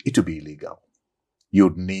 it would be illegal.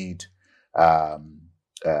 You'd need what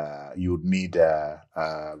do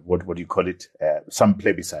you call it? Some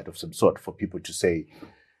plebiscite of some sort for people to say,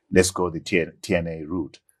 let's go the TNA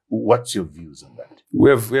route. What's your views on that? We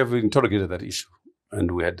have interrogated that issue,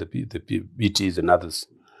 and we had the BTs and others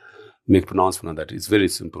make pronouncement on that. It's very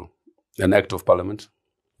simple. An act of parliament,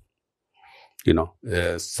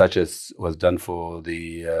 such as was done for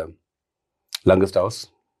the Longest House.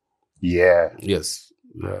 Yeah. Yes,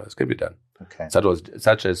 it can be done. Okay.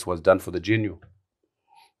 Such as was done for the GNU.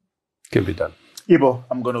 Can be done. Ibbo,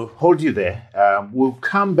 I'm going to hold you there. We'll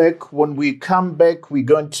come back. When we come back, we're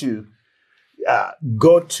going to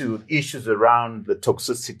go to issues around the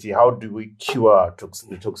toxicity. How do we cure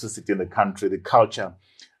the toxicity in the country, the culture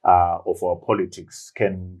of our politics?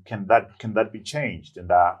 Can that be changed?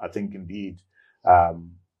 And I think indeed,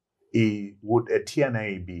 would a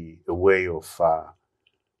TNA be a way of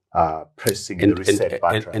pressing the reset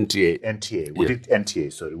button?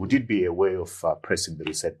 NTA. Would it be a way of pressing the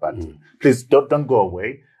reset button? Please don't go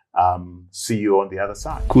away. See you on the other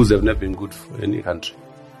side. Coups have never been good for any country,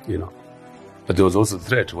 But there was also a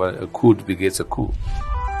threat. Well, a coup begets a coup.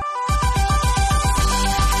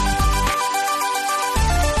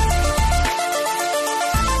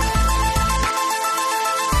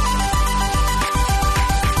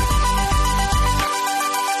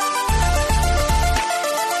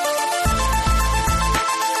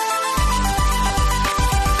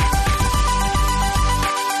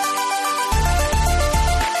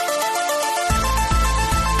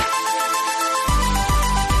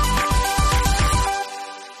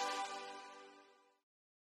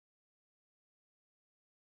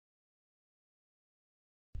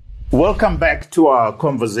 Welcome back to our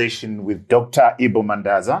conversation with Dr. Ibbo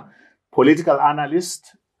Mandaza, political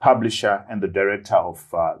analyst, publisher, and the director of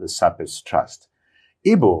the SAPES Trust.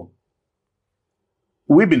 Ibbo,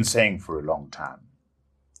 we've been saying for a long time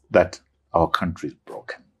that our country is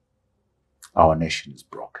broken. Our nation is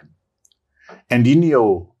broken. And in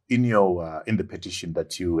the petition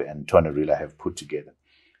that you and Tony Rila have put together,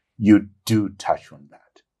 you do touch on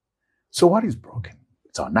that. So what is broken?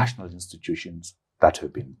 It's our national institutions that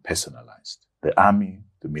have been personalized. The army,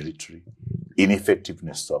 the military,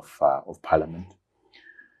 ineffectiveness of parliament.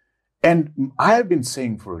 And I have been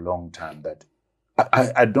saying for a long time that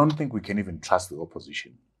I don't think we can even trust the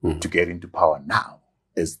opposition to get into power now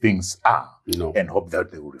as things are and hope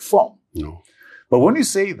that they will reform. No. But when you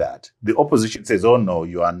say that, the opposition says, oh no,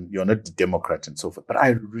 you're not a Democrat and so forth. But I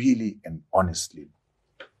really and honestly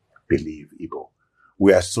believe, Ibbo,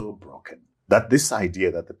 we are so broken that this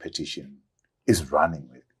idea that the petition is running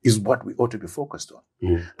with is what we ought to be focused on.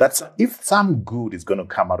 That's if some good is going to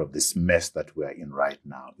come out of this mess that we're in right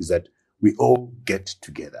now, is that we all get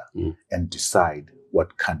together and decide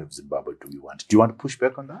what kind of Zimbabwe do we want. Do you want to push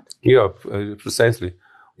back on that? Yeah, precisely.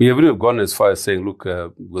 We have even gone as far as saying, look,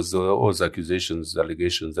 was all those accusations,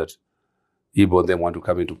 allegations that Ibbo and them want to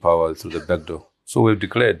come into power through the back door. So we've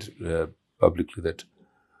declared publicly that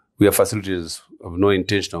we are facilitators of no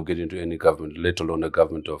intention of getting into any government, let alone a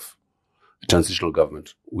transitional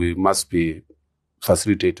government. We must be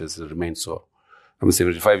facilitators and remain so. I'm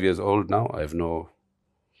 75 years old now. I have no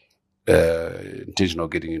intention of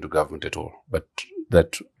getting into government at all. But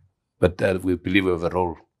that we believe we have a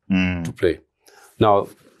role to play. Now,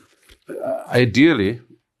 ideally,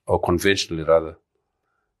 or conventionally rather,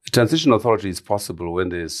 a transition authority is possible when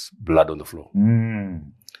there's blood on the floor.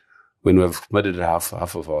 When we have murdered half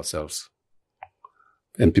of ourselves.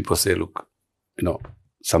 And people say, look,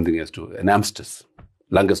 something has to, an armistice,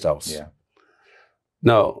 Longest House. Yeah.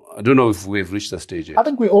 Now, I don't know if we've reached that stage yet. I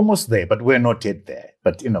think we're almost there, but we're not yet there.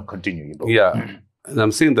 But, continue. Yeah. And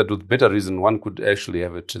I'm saying that with better reason, one could actually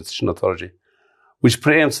have a transition authority which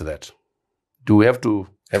preempts that. Do we have to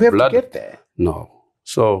have blood? To get there? No.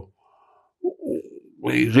 So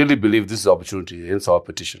we really believe this is an opportunity, hence our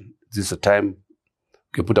petition. This is a time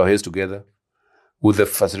we can put our heads together. with the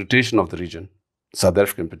facilitation of the region, South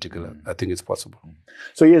Africa in particular, I think it's possible.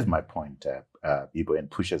 So here's my point, Ibbo, and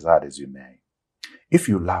push as hard as you may. If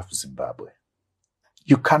you love Zimbabwe,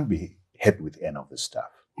 you can't be happy with any of this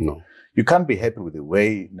stuff. No. You can't be happy with the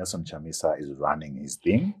way Nelson Chamisa is running his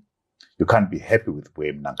thing. You can't be happy with the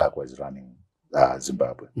way Mnangagwa is running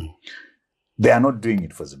Zimbabwe. They are not doing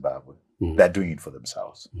it for Zimbabwe. They're doing it for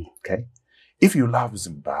themselves. Okay? If you love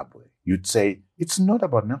Zimbabwe, you'd say, it's not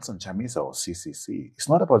about Nelson Chamisa or CCC. It's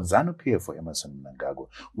not about ZANU-PF for Emmerson Mnangagwa.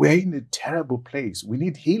 We're in a terrible place. We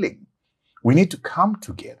need healing. We need to come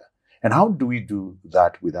together. And how do we do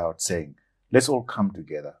that without saying, let's all come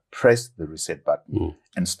together, press the reset button,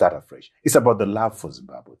 and start afresh? It's about the love for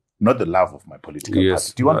Zimbabwe, not the love of my political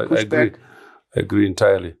party. Do you want to push back? I agree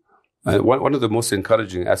entirely. One of the most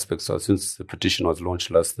encouraging aspects since the petition was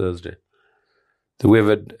launched last Thursday, that we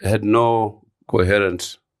have had no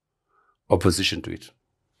coherent opposition to it.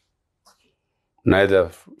 Neither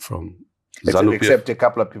from ZANU-PF. Except a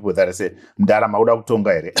couple of people that say, Mdara mauda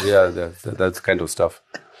kutonga ere. Yeah, that's kind of stuff.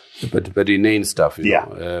 But inane stuff, you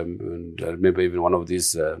know. And I remember even one of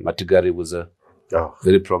these, Matigari was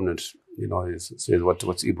very prominent, you know, he said,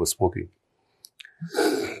 what's Ibbo smoking?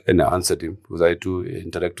 And I answered him because I do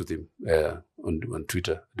interact with him on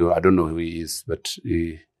Twitter. I don't know who he is, but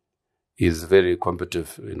he is very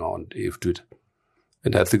competitive, you know, on Twitter.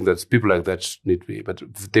 And I think that people like that need to be, but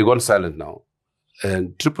they've gone silent now.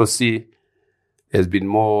 And Triple C has been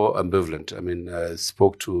more ambivalent. I mean, I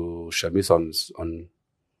spoke to Shamis on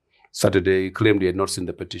Saturday. He claimed he had not seen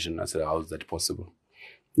the petition. I said, how is that possible?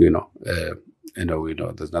 We know,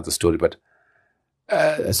 there's another story, but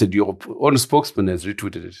I said, your own spokesman has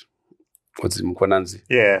retweeted it. What's it, Mkwananzi?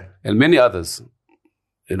 Yeah. And many others,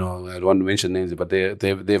 you know, I don't want to mention names, but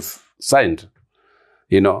they've signed,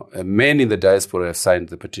 you know, many in the diaspora have signed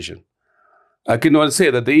the petition. I can only say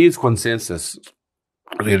that there is consensus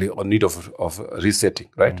really on need of resetting,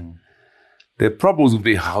 right? The problems will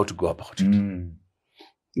be how to go about it,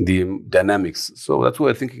 the dynamics. So that's why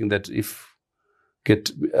we're thinking that if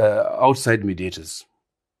get outside mediators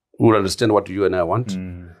who will understand what you and I want,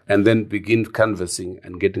 and then begin canvassing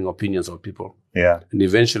and getting opinions of people. Yeah. And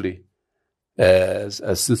eventually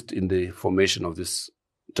assist in the formation of this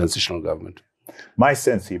transitional government. My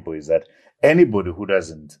sense, Ibbo, is that anybody who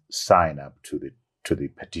doesn't sign up to the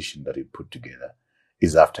petition that he put together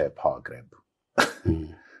is after a power grab.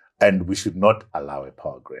 And we should not allow a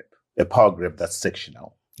power grab that's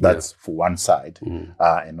sectional. That's for one side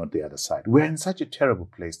and not the other side. We're in such a terrible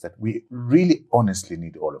place that we really honestly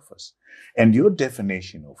need all of us. And your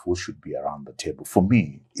definition of who should be around the table, for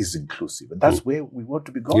me, is inclusive. And that's where we want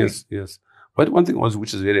to be going. Yes. But one thing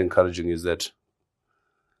which is very encouraging is that,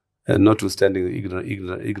 notwithstanding the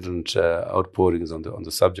ignorant outpourings on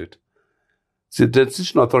the subject, the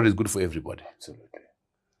transitional authority is good for everybody. Absolutely.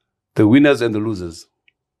 The winners and the losers.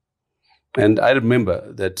 And I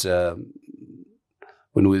remember that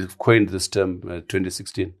when we coined this term,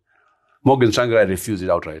 2016, Morgan Tsvangirai refused it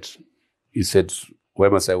outright. He said, why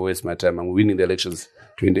must I waste my time? I'm winning the elections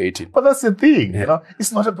 2018. But that's the thing, you know,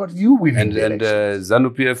 it's not about you winning the elections. And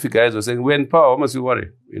ZANU-PF guys were saying, we're in power, why must you worry,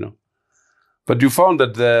 you know? But you found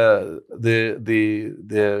that the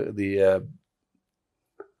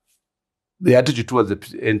attitude towards the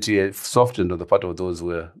NTA softened on the part of those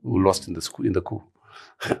who lost in the coup.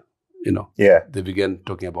 You know, they began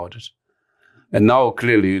talking about it. And now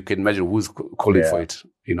clearly you can imagine who's calling for it,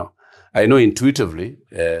 you know. I know intuitively,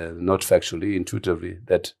 not factually, intuitively,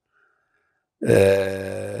 that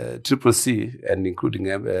Triple C and including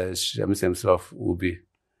Shamis himself will be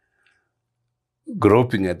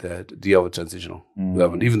groping at the idea of a transitional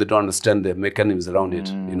government, even they don't understand the mechanisms around it,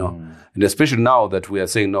 you know. And especially now that we are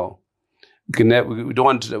saying no, we don't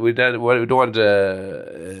want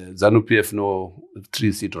ZANU-PF no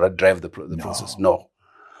 3C to drive the process. No,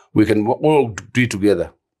 we can all do it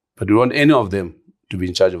together, but we want any of them to be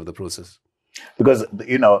in charge of the process. Because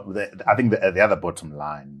you know, I think the other bottom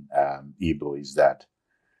line, Ibbo, is that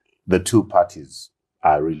the two parties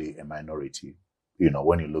are really a minority. You know,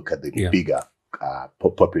 when you look at the bigger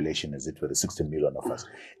population, as it were, the 60 million of us.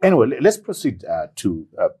 Anyway, let's proceed to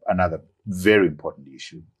another very important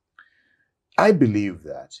issue. I believe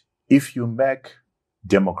that if you make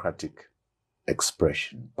democratic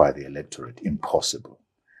expression by the electorate impossible,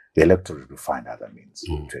 the electorate will find other means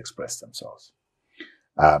to express themselves.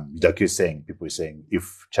 Like you're saying, people are saying,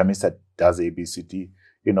 if Chamisa does ABCD,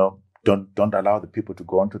 you know, don't allow the people to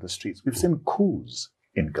go onto the streets. We've seen coups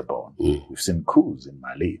in Gabon. We've seen coups in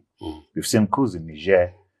Mali. We've seen coups in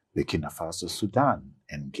Niger, Burkina Faso, Sudan,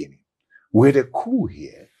 and Guinea. We had a coup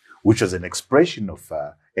here which was an expression of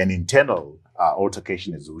an internal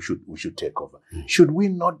altercation, is we should take over. Should we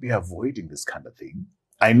not be avoiding this kind of thing?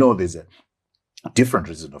 I know there's a different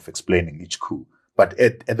reason of explaining each coup, but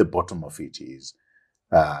at the bottom of it is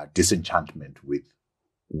disenchantment with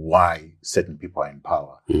why certain people are in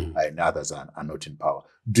power and others are not in power.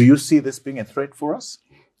 Do you see this being a threat for us?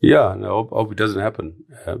 Yeah, and I hope it doesn't happen.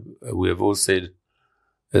 We have all said,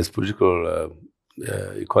 as political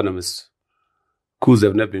economists, coups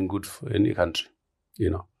have never been good for any country,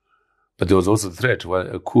 But there was also a threat. Well,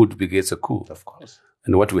 a coup begets a coup. Of course.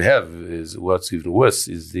 And what we have is, what's even worse,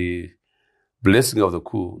 is the blessing of the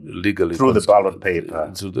coup legally. Through the ballot paper.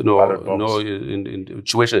 In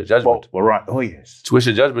judicial judgment. Oh, right. Oh, yes.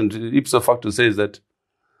 Judicial judgment, ipso facto, says that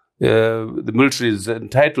the military is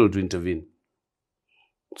entitled to intervene.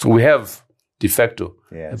 So we have, de facto,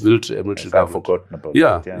 a military government. I've forgotten about that.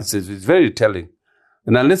 Yeah. It's very telling.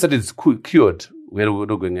 And unless that is cured, we're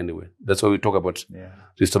not going anywhere. That's why we talk about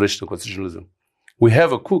restoration of constitutionalism. We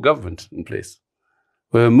have a coup government in place.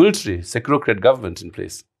 We have a military, securocrat government in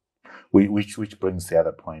place. Which brings the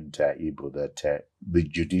other point, Ibbo, that the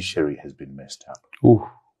judiciary has been messed up. Ooh.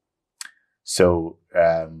 So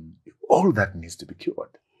all that needs to be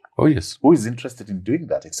cured. Oh, yes. Who is interested in doing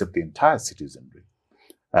that except the entire citizenry?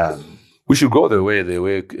 We should go the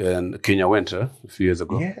way Kenya went a few years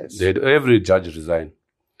ago. Yes. They had every judge resign.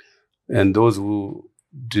 And those who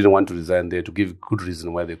didn't want to resign, they had to give good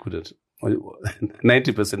reason why they couldn't.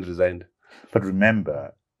 90% resigned. But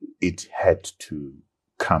remember, it had to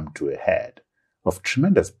come to a head of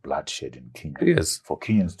tremendous bloodshed in Kenya. Yes. For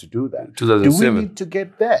Kenyans to do that. 2007. Do we need to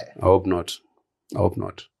get there? I hope not.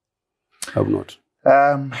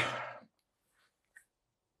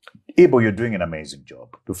 Ibbo, you're doing an amazing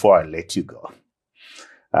job. Before I let you go,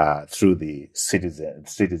 through the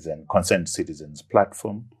Concerned Citizens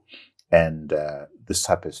platform and the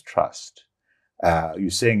SAPES Trust, you're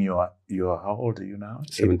saying you're how old are you now?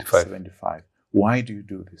 75. 75. Why do you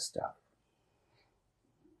do this stuff?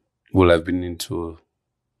 Well, I've been into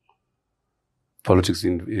politics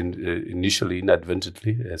initially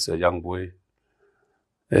inadvertently as a young boy.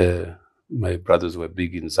 My brothers were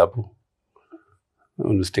big in Zapu. I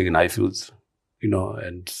was taking Highfields,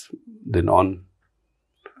 and then on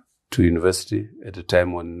to university at a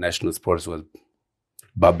time when national sports was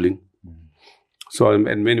bubbling. So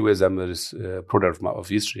in many ways, I'm a product of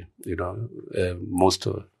history. Most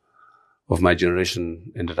of my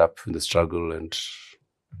generation ended up in the struggle, and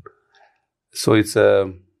so it's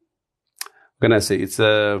it's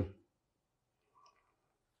a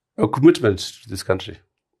commitment to this country.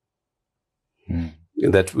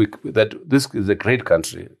 That this is a great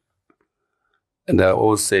country. And I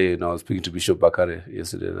always say, I was speaking to Bishop Bakare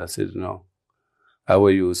yesterday, and I said, how are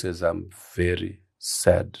you? He says, I'm very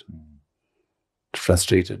sad,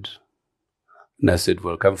 frustrated. And I said,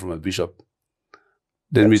 well, come from a bishop.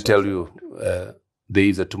 Let me tell you, there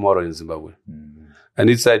is a tomorrow in Zimbabwe. And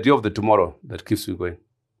it's the idea of the tomorrow that keeps me going.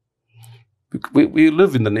 We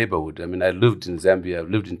live in the neighborhood. I mean, I lived in Zambia, I've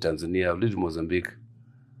lived in Tanzania, I've lived in Mozambique.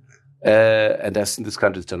 And I've seen this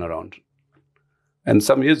country turn around. And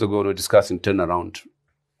some years ago, we were discussing turnaround.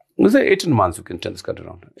 We say 18 months we can turn this country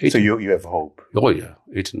around. 18. So you have hope? Oh, yeah,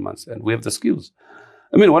 18 months. And we have the skills.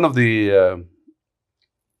 I mean, one of the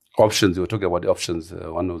options, you were talking about the options,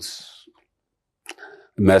 one was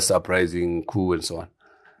mass uprising, coup, and so on.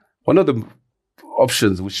 One of the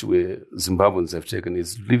options which Zimbabweans have taken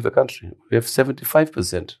is leave the country. We have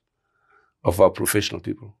 75% of our professional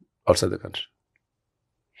people outside the country.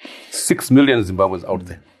 6 million Zimbabweans out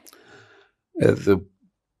there.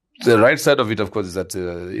 The right side of it, of course, is that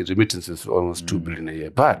remittances are almost 2 billion a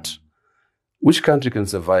year. But which country can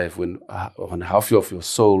survive when half of your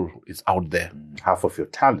soul is out there? Half of your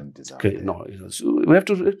talent is out there. No, so we have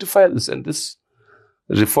to rectify this. And this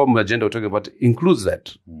reform agenda we're talking about includes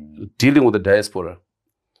that. Dealing with the diaspora,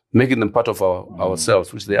 making them part of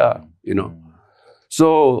ourselves, which they are,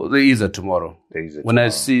 So there is a tomorrow. When I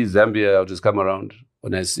see Zambia, I'll just come around.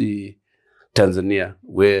 When I see Tanzania,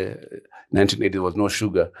 where 1980 there was no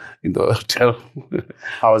sugar in the hotel.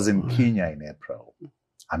 I was in Kenya in April.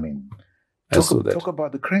 I mean, talk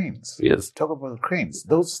about the cranes. Yes. Talk about the cranes.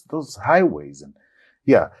 Those highways. And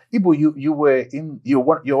yeah. Ibbo, you're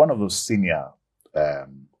one of those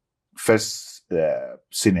first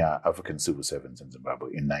senior African civil servants in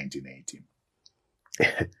Zimbabwe in 1980.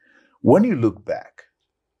 When you look back,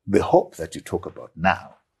 the hope that you talk about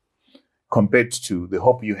now, compared to the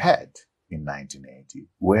hope you had in 1980,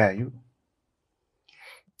 where are you?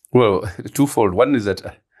 Well, twofold. One is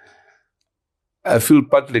that I feel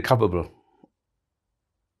partly capable.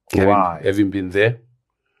 Why? Having been there.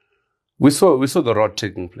 We saw the rot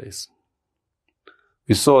taking place.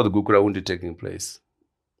 We saw the Gukuraundi taking place.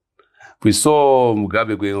 We saw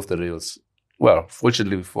Mugabe going off the rails. Well,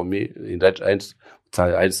 fortunately for me, in that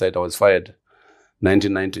hindsight, I was fired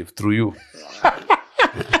 1990 through you.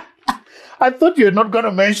 I thought you were not going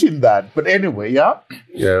to mention that, but anyway, yeah.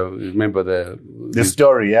 Yeah, remember the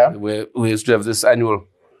story, yeah. We used to have this annual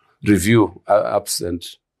review ups, and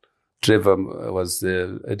Trevor was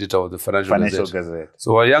the editor of the Financial Gazette.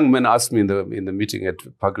 So a young man asked me in the meeting at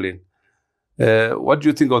Park Lane, what do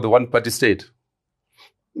you think of the one-party state?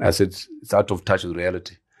 I said, it's out of touch with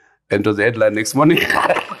reality. And it was the headline next morning.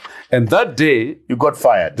 And that day, you got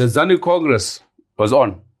fired. The ZANU Congress was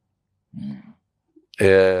on.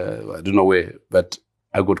 I don't know where, but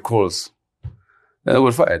I got calls. And I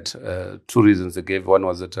got fired. 2 reasons they gave. One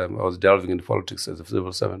was that I was delving into politics as a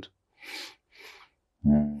civil servant.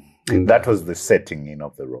 And that was the setting in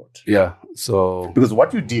of the rot. Yeah. So because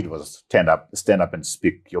what you did was stand up and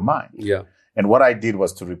speak your mind. Yeah. And what I did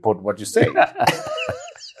was to report what you say.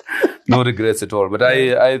 No regrets at all. But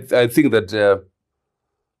I think that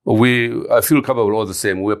I feel capable all the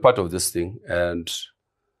same. We're part of this thing, and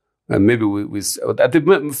maybe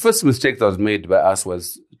the first mistake that was made by us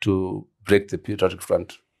was to break the patriotic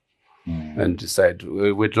front and decide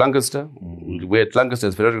we're at Lancaster. We're at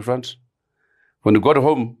Lancaster's patriotic front. When we got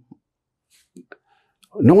home,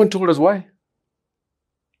 no one told us why.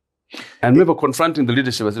 I remember confronting the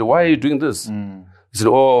leadership. I said, "Why are you doing this?" They said,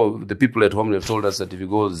 the people at home have told us that if you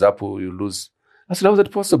go ZAPU, you lose. I said, how is that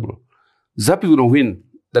possible? ZAPU is going to win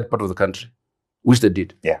that part of the country, which they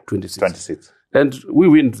did. Yeah, 26. And we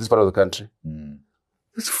win this part of the country.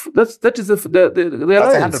 That is the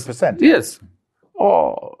alliance. 100%. Yes.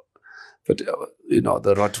 Oh, but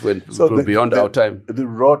the rot went beyond our time. The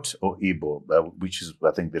rot or Ibbo, which is,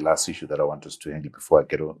 I think, the last issue that I want us to handle before I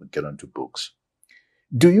get on to books.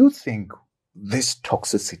 Do you think this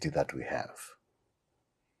toxicity that we have,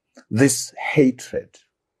 this hatred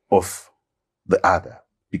of the other,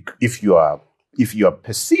 if you are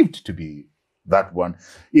perceived to be that one,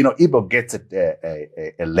 Ibbo gets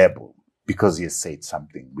a label because he has said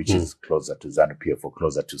something which is closer to ZANU-PF or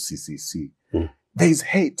closer to CCC. There is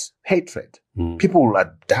hatred. People will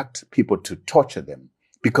abduct people to torture them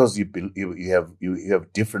because you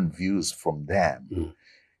have different views from them.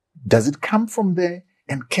 Does it come from there,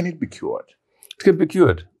 and can it be cured? It can be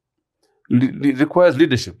cured. It requires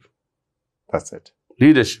leadership. That's it.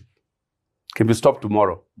 Leadership can be stopped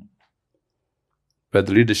tomorrow. But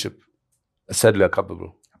the leadership, sadly, are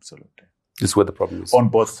capable. Absolutely. This is where the problem is. On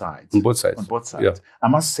both sides. On both sides. Yeah. I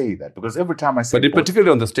must say that because every time I say... But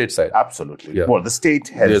particularly on the state side. Absolutely. Yeah. Well, the state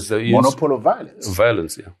has monopoly of violence.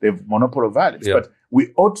 Violence, yeah. They have monopoly of violence. Yeah. But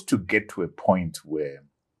we ought to get to a point where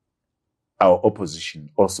our opposition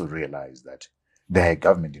also realize that they are a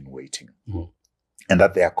government in waiting. And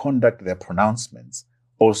that their conduct, their pronouncements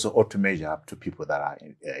also ought to measure up to people that are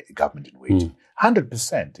a government in waiting.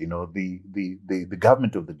 100%. The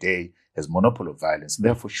government of the day has monopoly of violence, and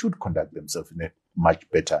therefore should conduct themselves in a much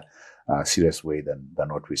better, serious way than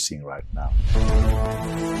what we're seeing right now.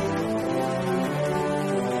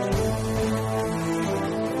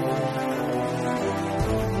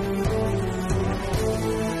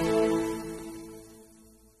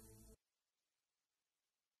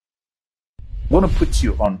 I want to put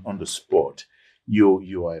you on the spot.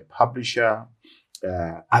 You are a publisher.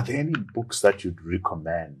 Are there any books that you'd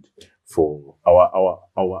recommend for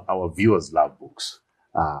our viewers? Love books.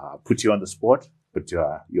 Put you on the spot, but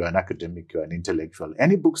you're an academic, you're an intellectual.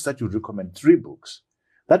 Any books that you'd recommend? 3 books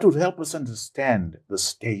that would help us understand the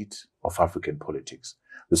state of African politics,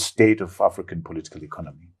 the state of African political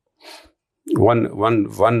economy. One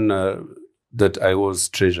that I always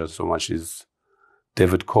treasure so much is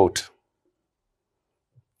David Coate.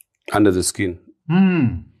 Under the Skin.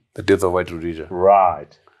 The Death of White Rhodesia.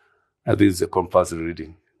 Right. I think it's a compulsory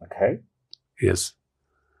reading. Okay. Yes.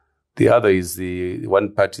 The other is the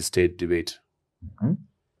one-party state debate,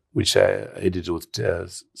 which I edited with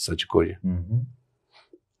Sachikonye.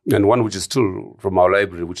 And one which is still from our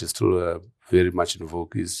library, which is still very much in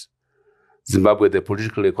vogue, is Zimbabwe, the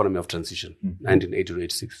Political Economy of Transition, 1980 to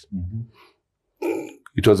 86.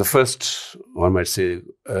 It was the first, one might say,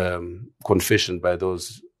 confession by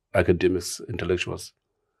those academics, intellectuals,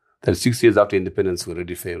 that 6 years after independence we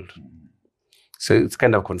already failed. So it's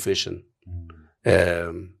kind of confession.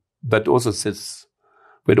 But also says,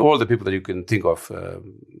 with all the people that you can think of,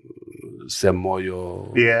 Sam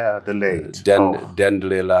Moyo, the late Dan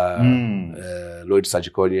Delela, Lloyd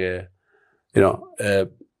Sachikonye,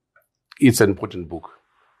 it's an important book.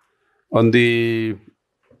 On the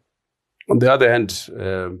other hand,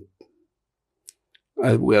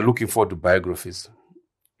 We are looking forward to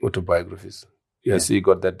autobiographies. Yes, he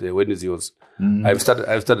got that. When is yours? I've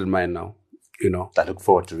started mine now. You know, I look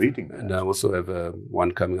forward to reading that. And I also have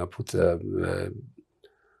one coming up with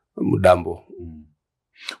Mudambo.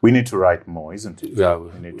 We need to write more, isn't it? Yeah,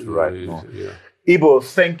 we need to write more. Yeah. Ibbo,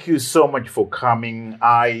 thank you so much for coming.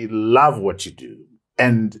 I love what you do.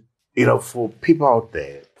 And, for people out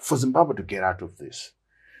there, for Zimbabwe to get out of this,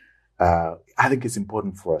 I think it's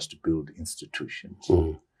important for us to build institutions.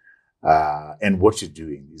 And what you're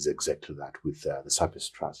doing is exactly that with the SAPES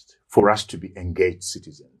Trust, for us to be engaged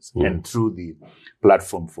citizens. And through the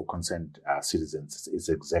platform for concerned citizens, it's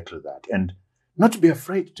exactly that. And not to be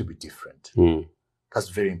afraid to be different. That's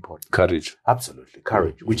very important. Courage. Absolutely.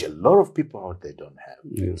 Courage, which a lot of people out there don't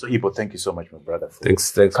have. So, Ibbo, thank you so much, my brother, for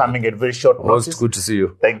thanks. coming at very short notice. It's good to see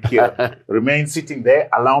you. Thank you. Remain sitting there.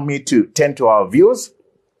 Allow me to tend to our viewers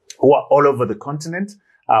who are all over the continent,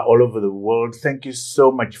 all over the world. Thank you so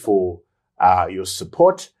much for your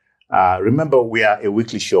support. Remember, we are a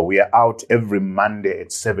weekly show. We are out every Monday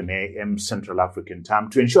at 7 a.m. Central African time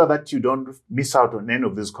to ensure that you don't miss out on any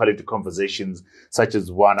of these quality conversations, such as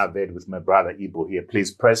one I've had with my brother Ibbo here.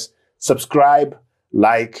 Please press subscribe,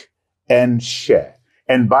 like, and share.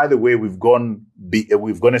 And by the way, we've gone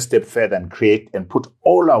a step further and create and put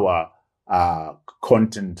all our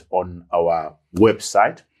content on our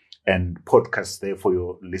website and podcasts there for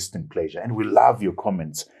your listening pleasure. And we love your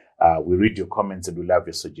comments. We read your comments and we love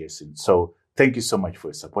your suggestions. So thank you so much for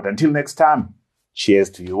your support. Until next time,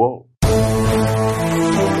 cheers to you all.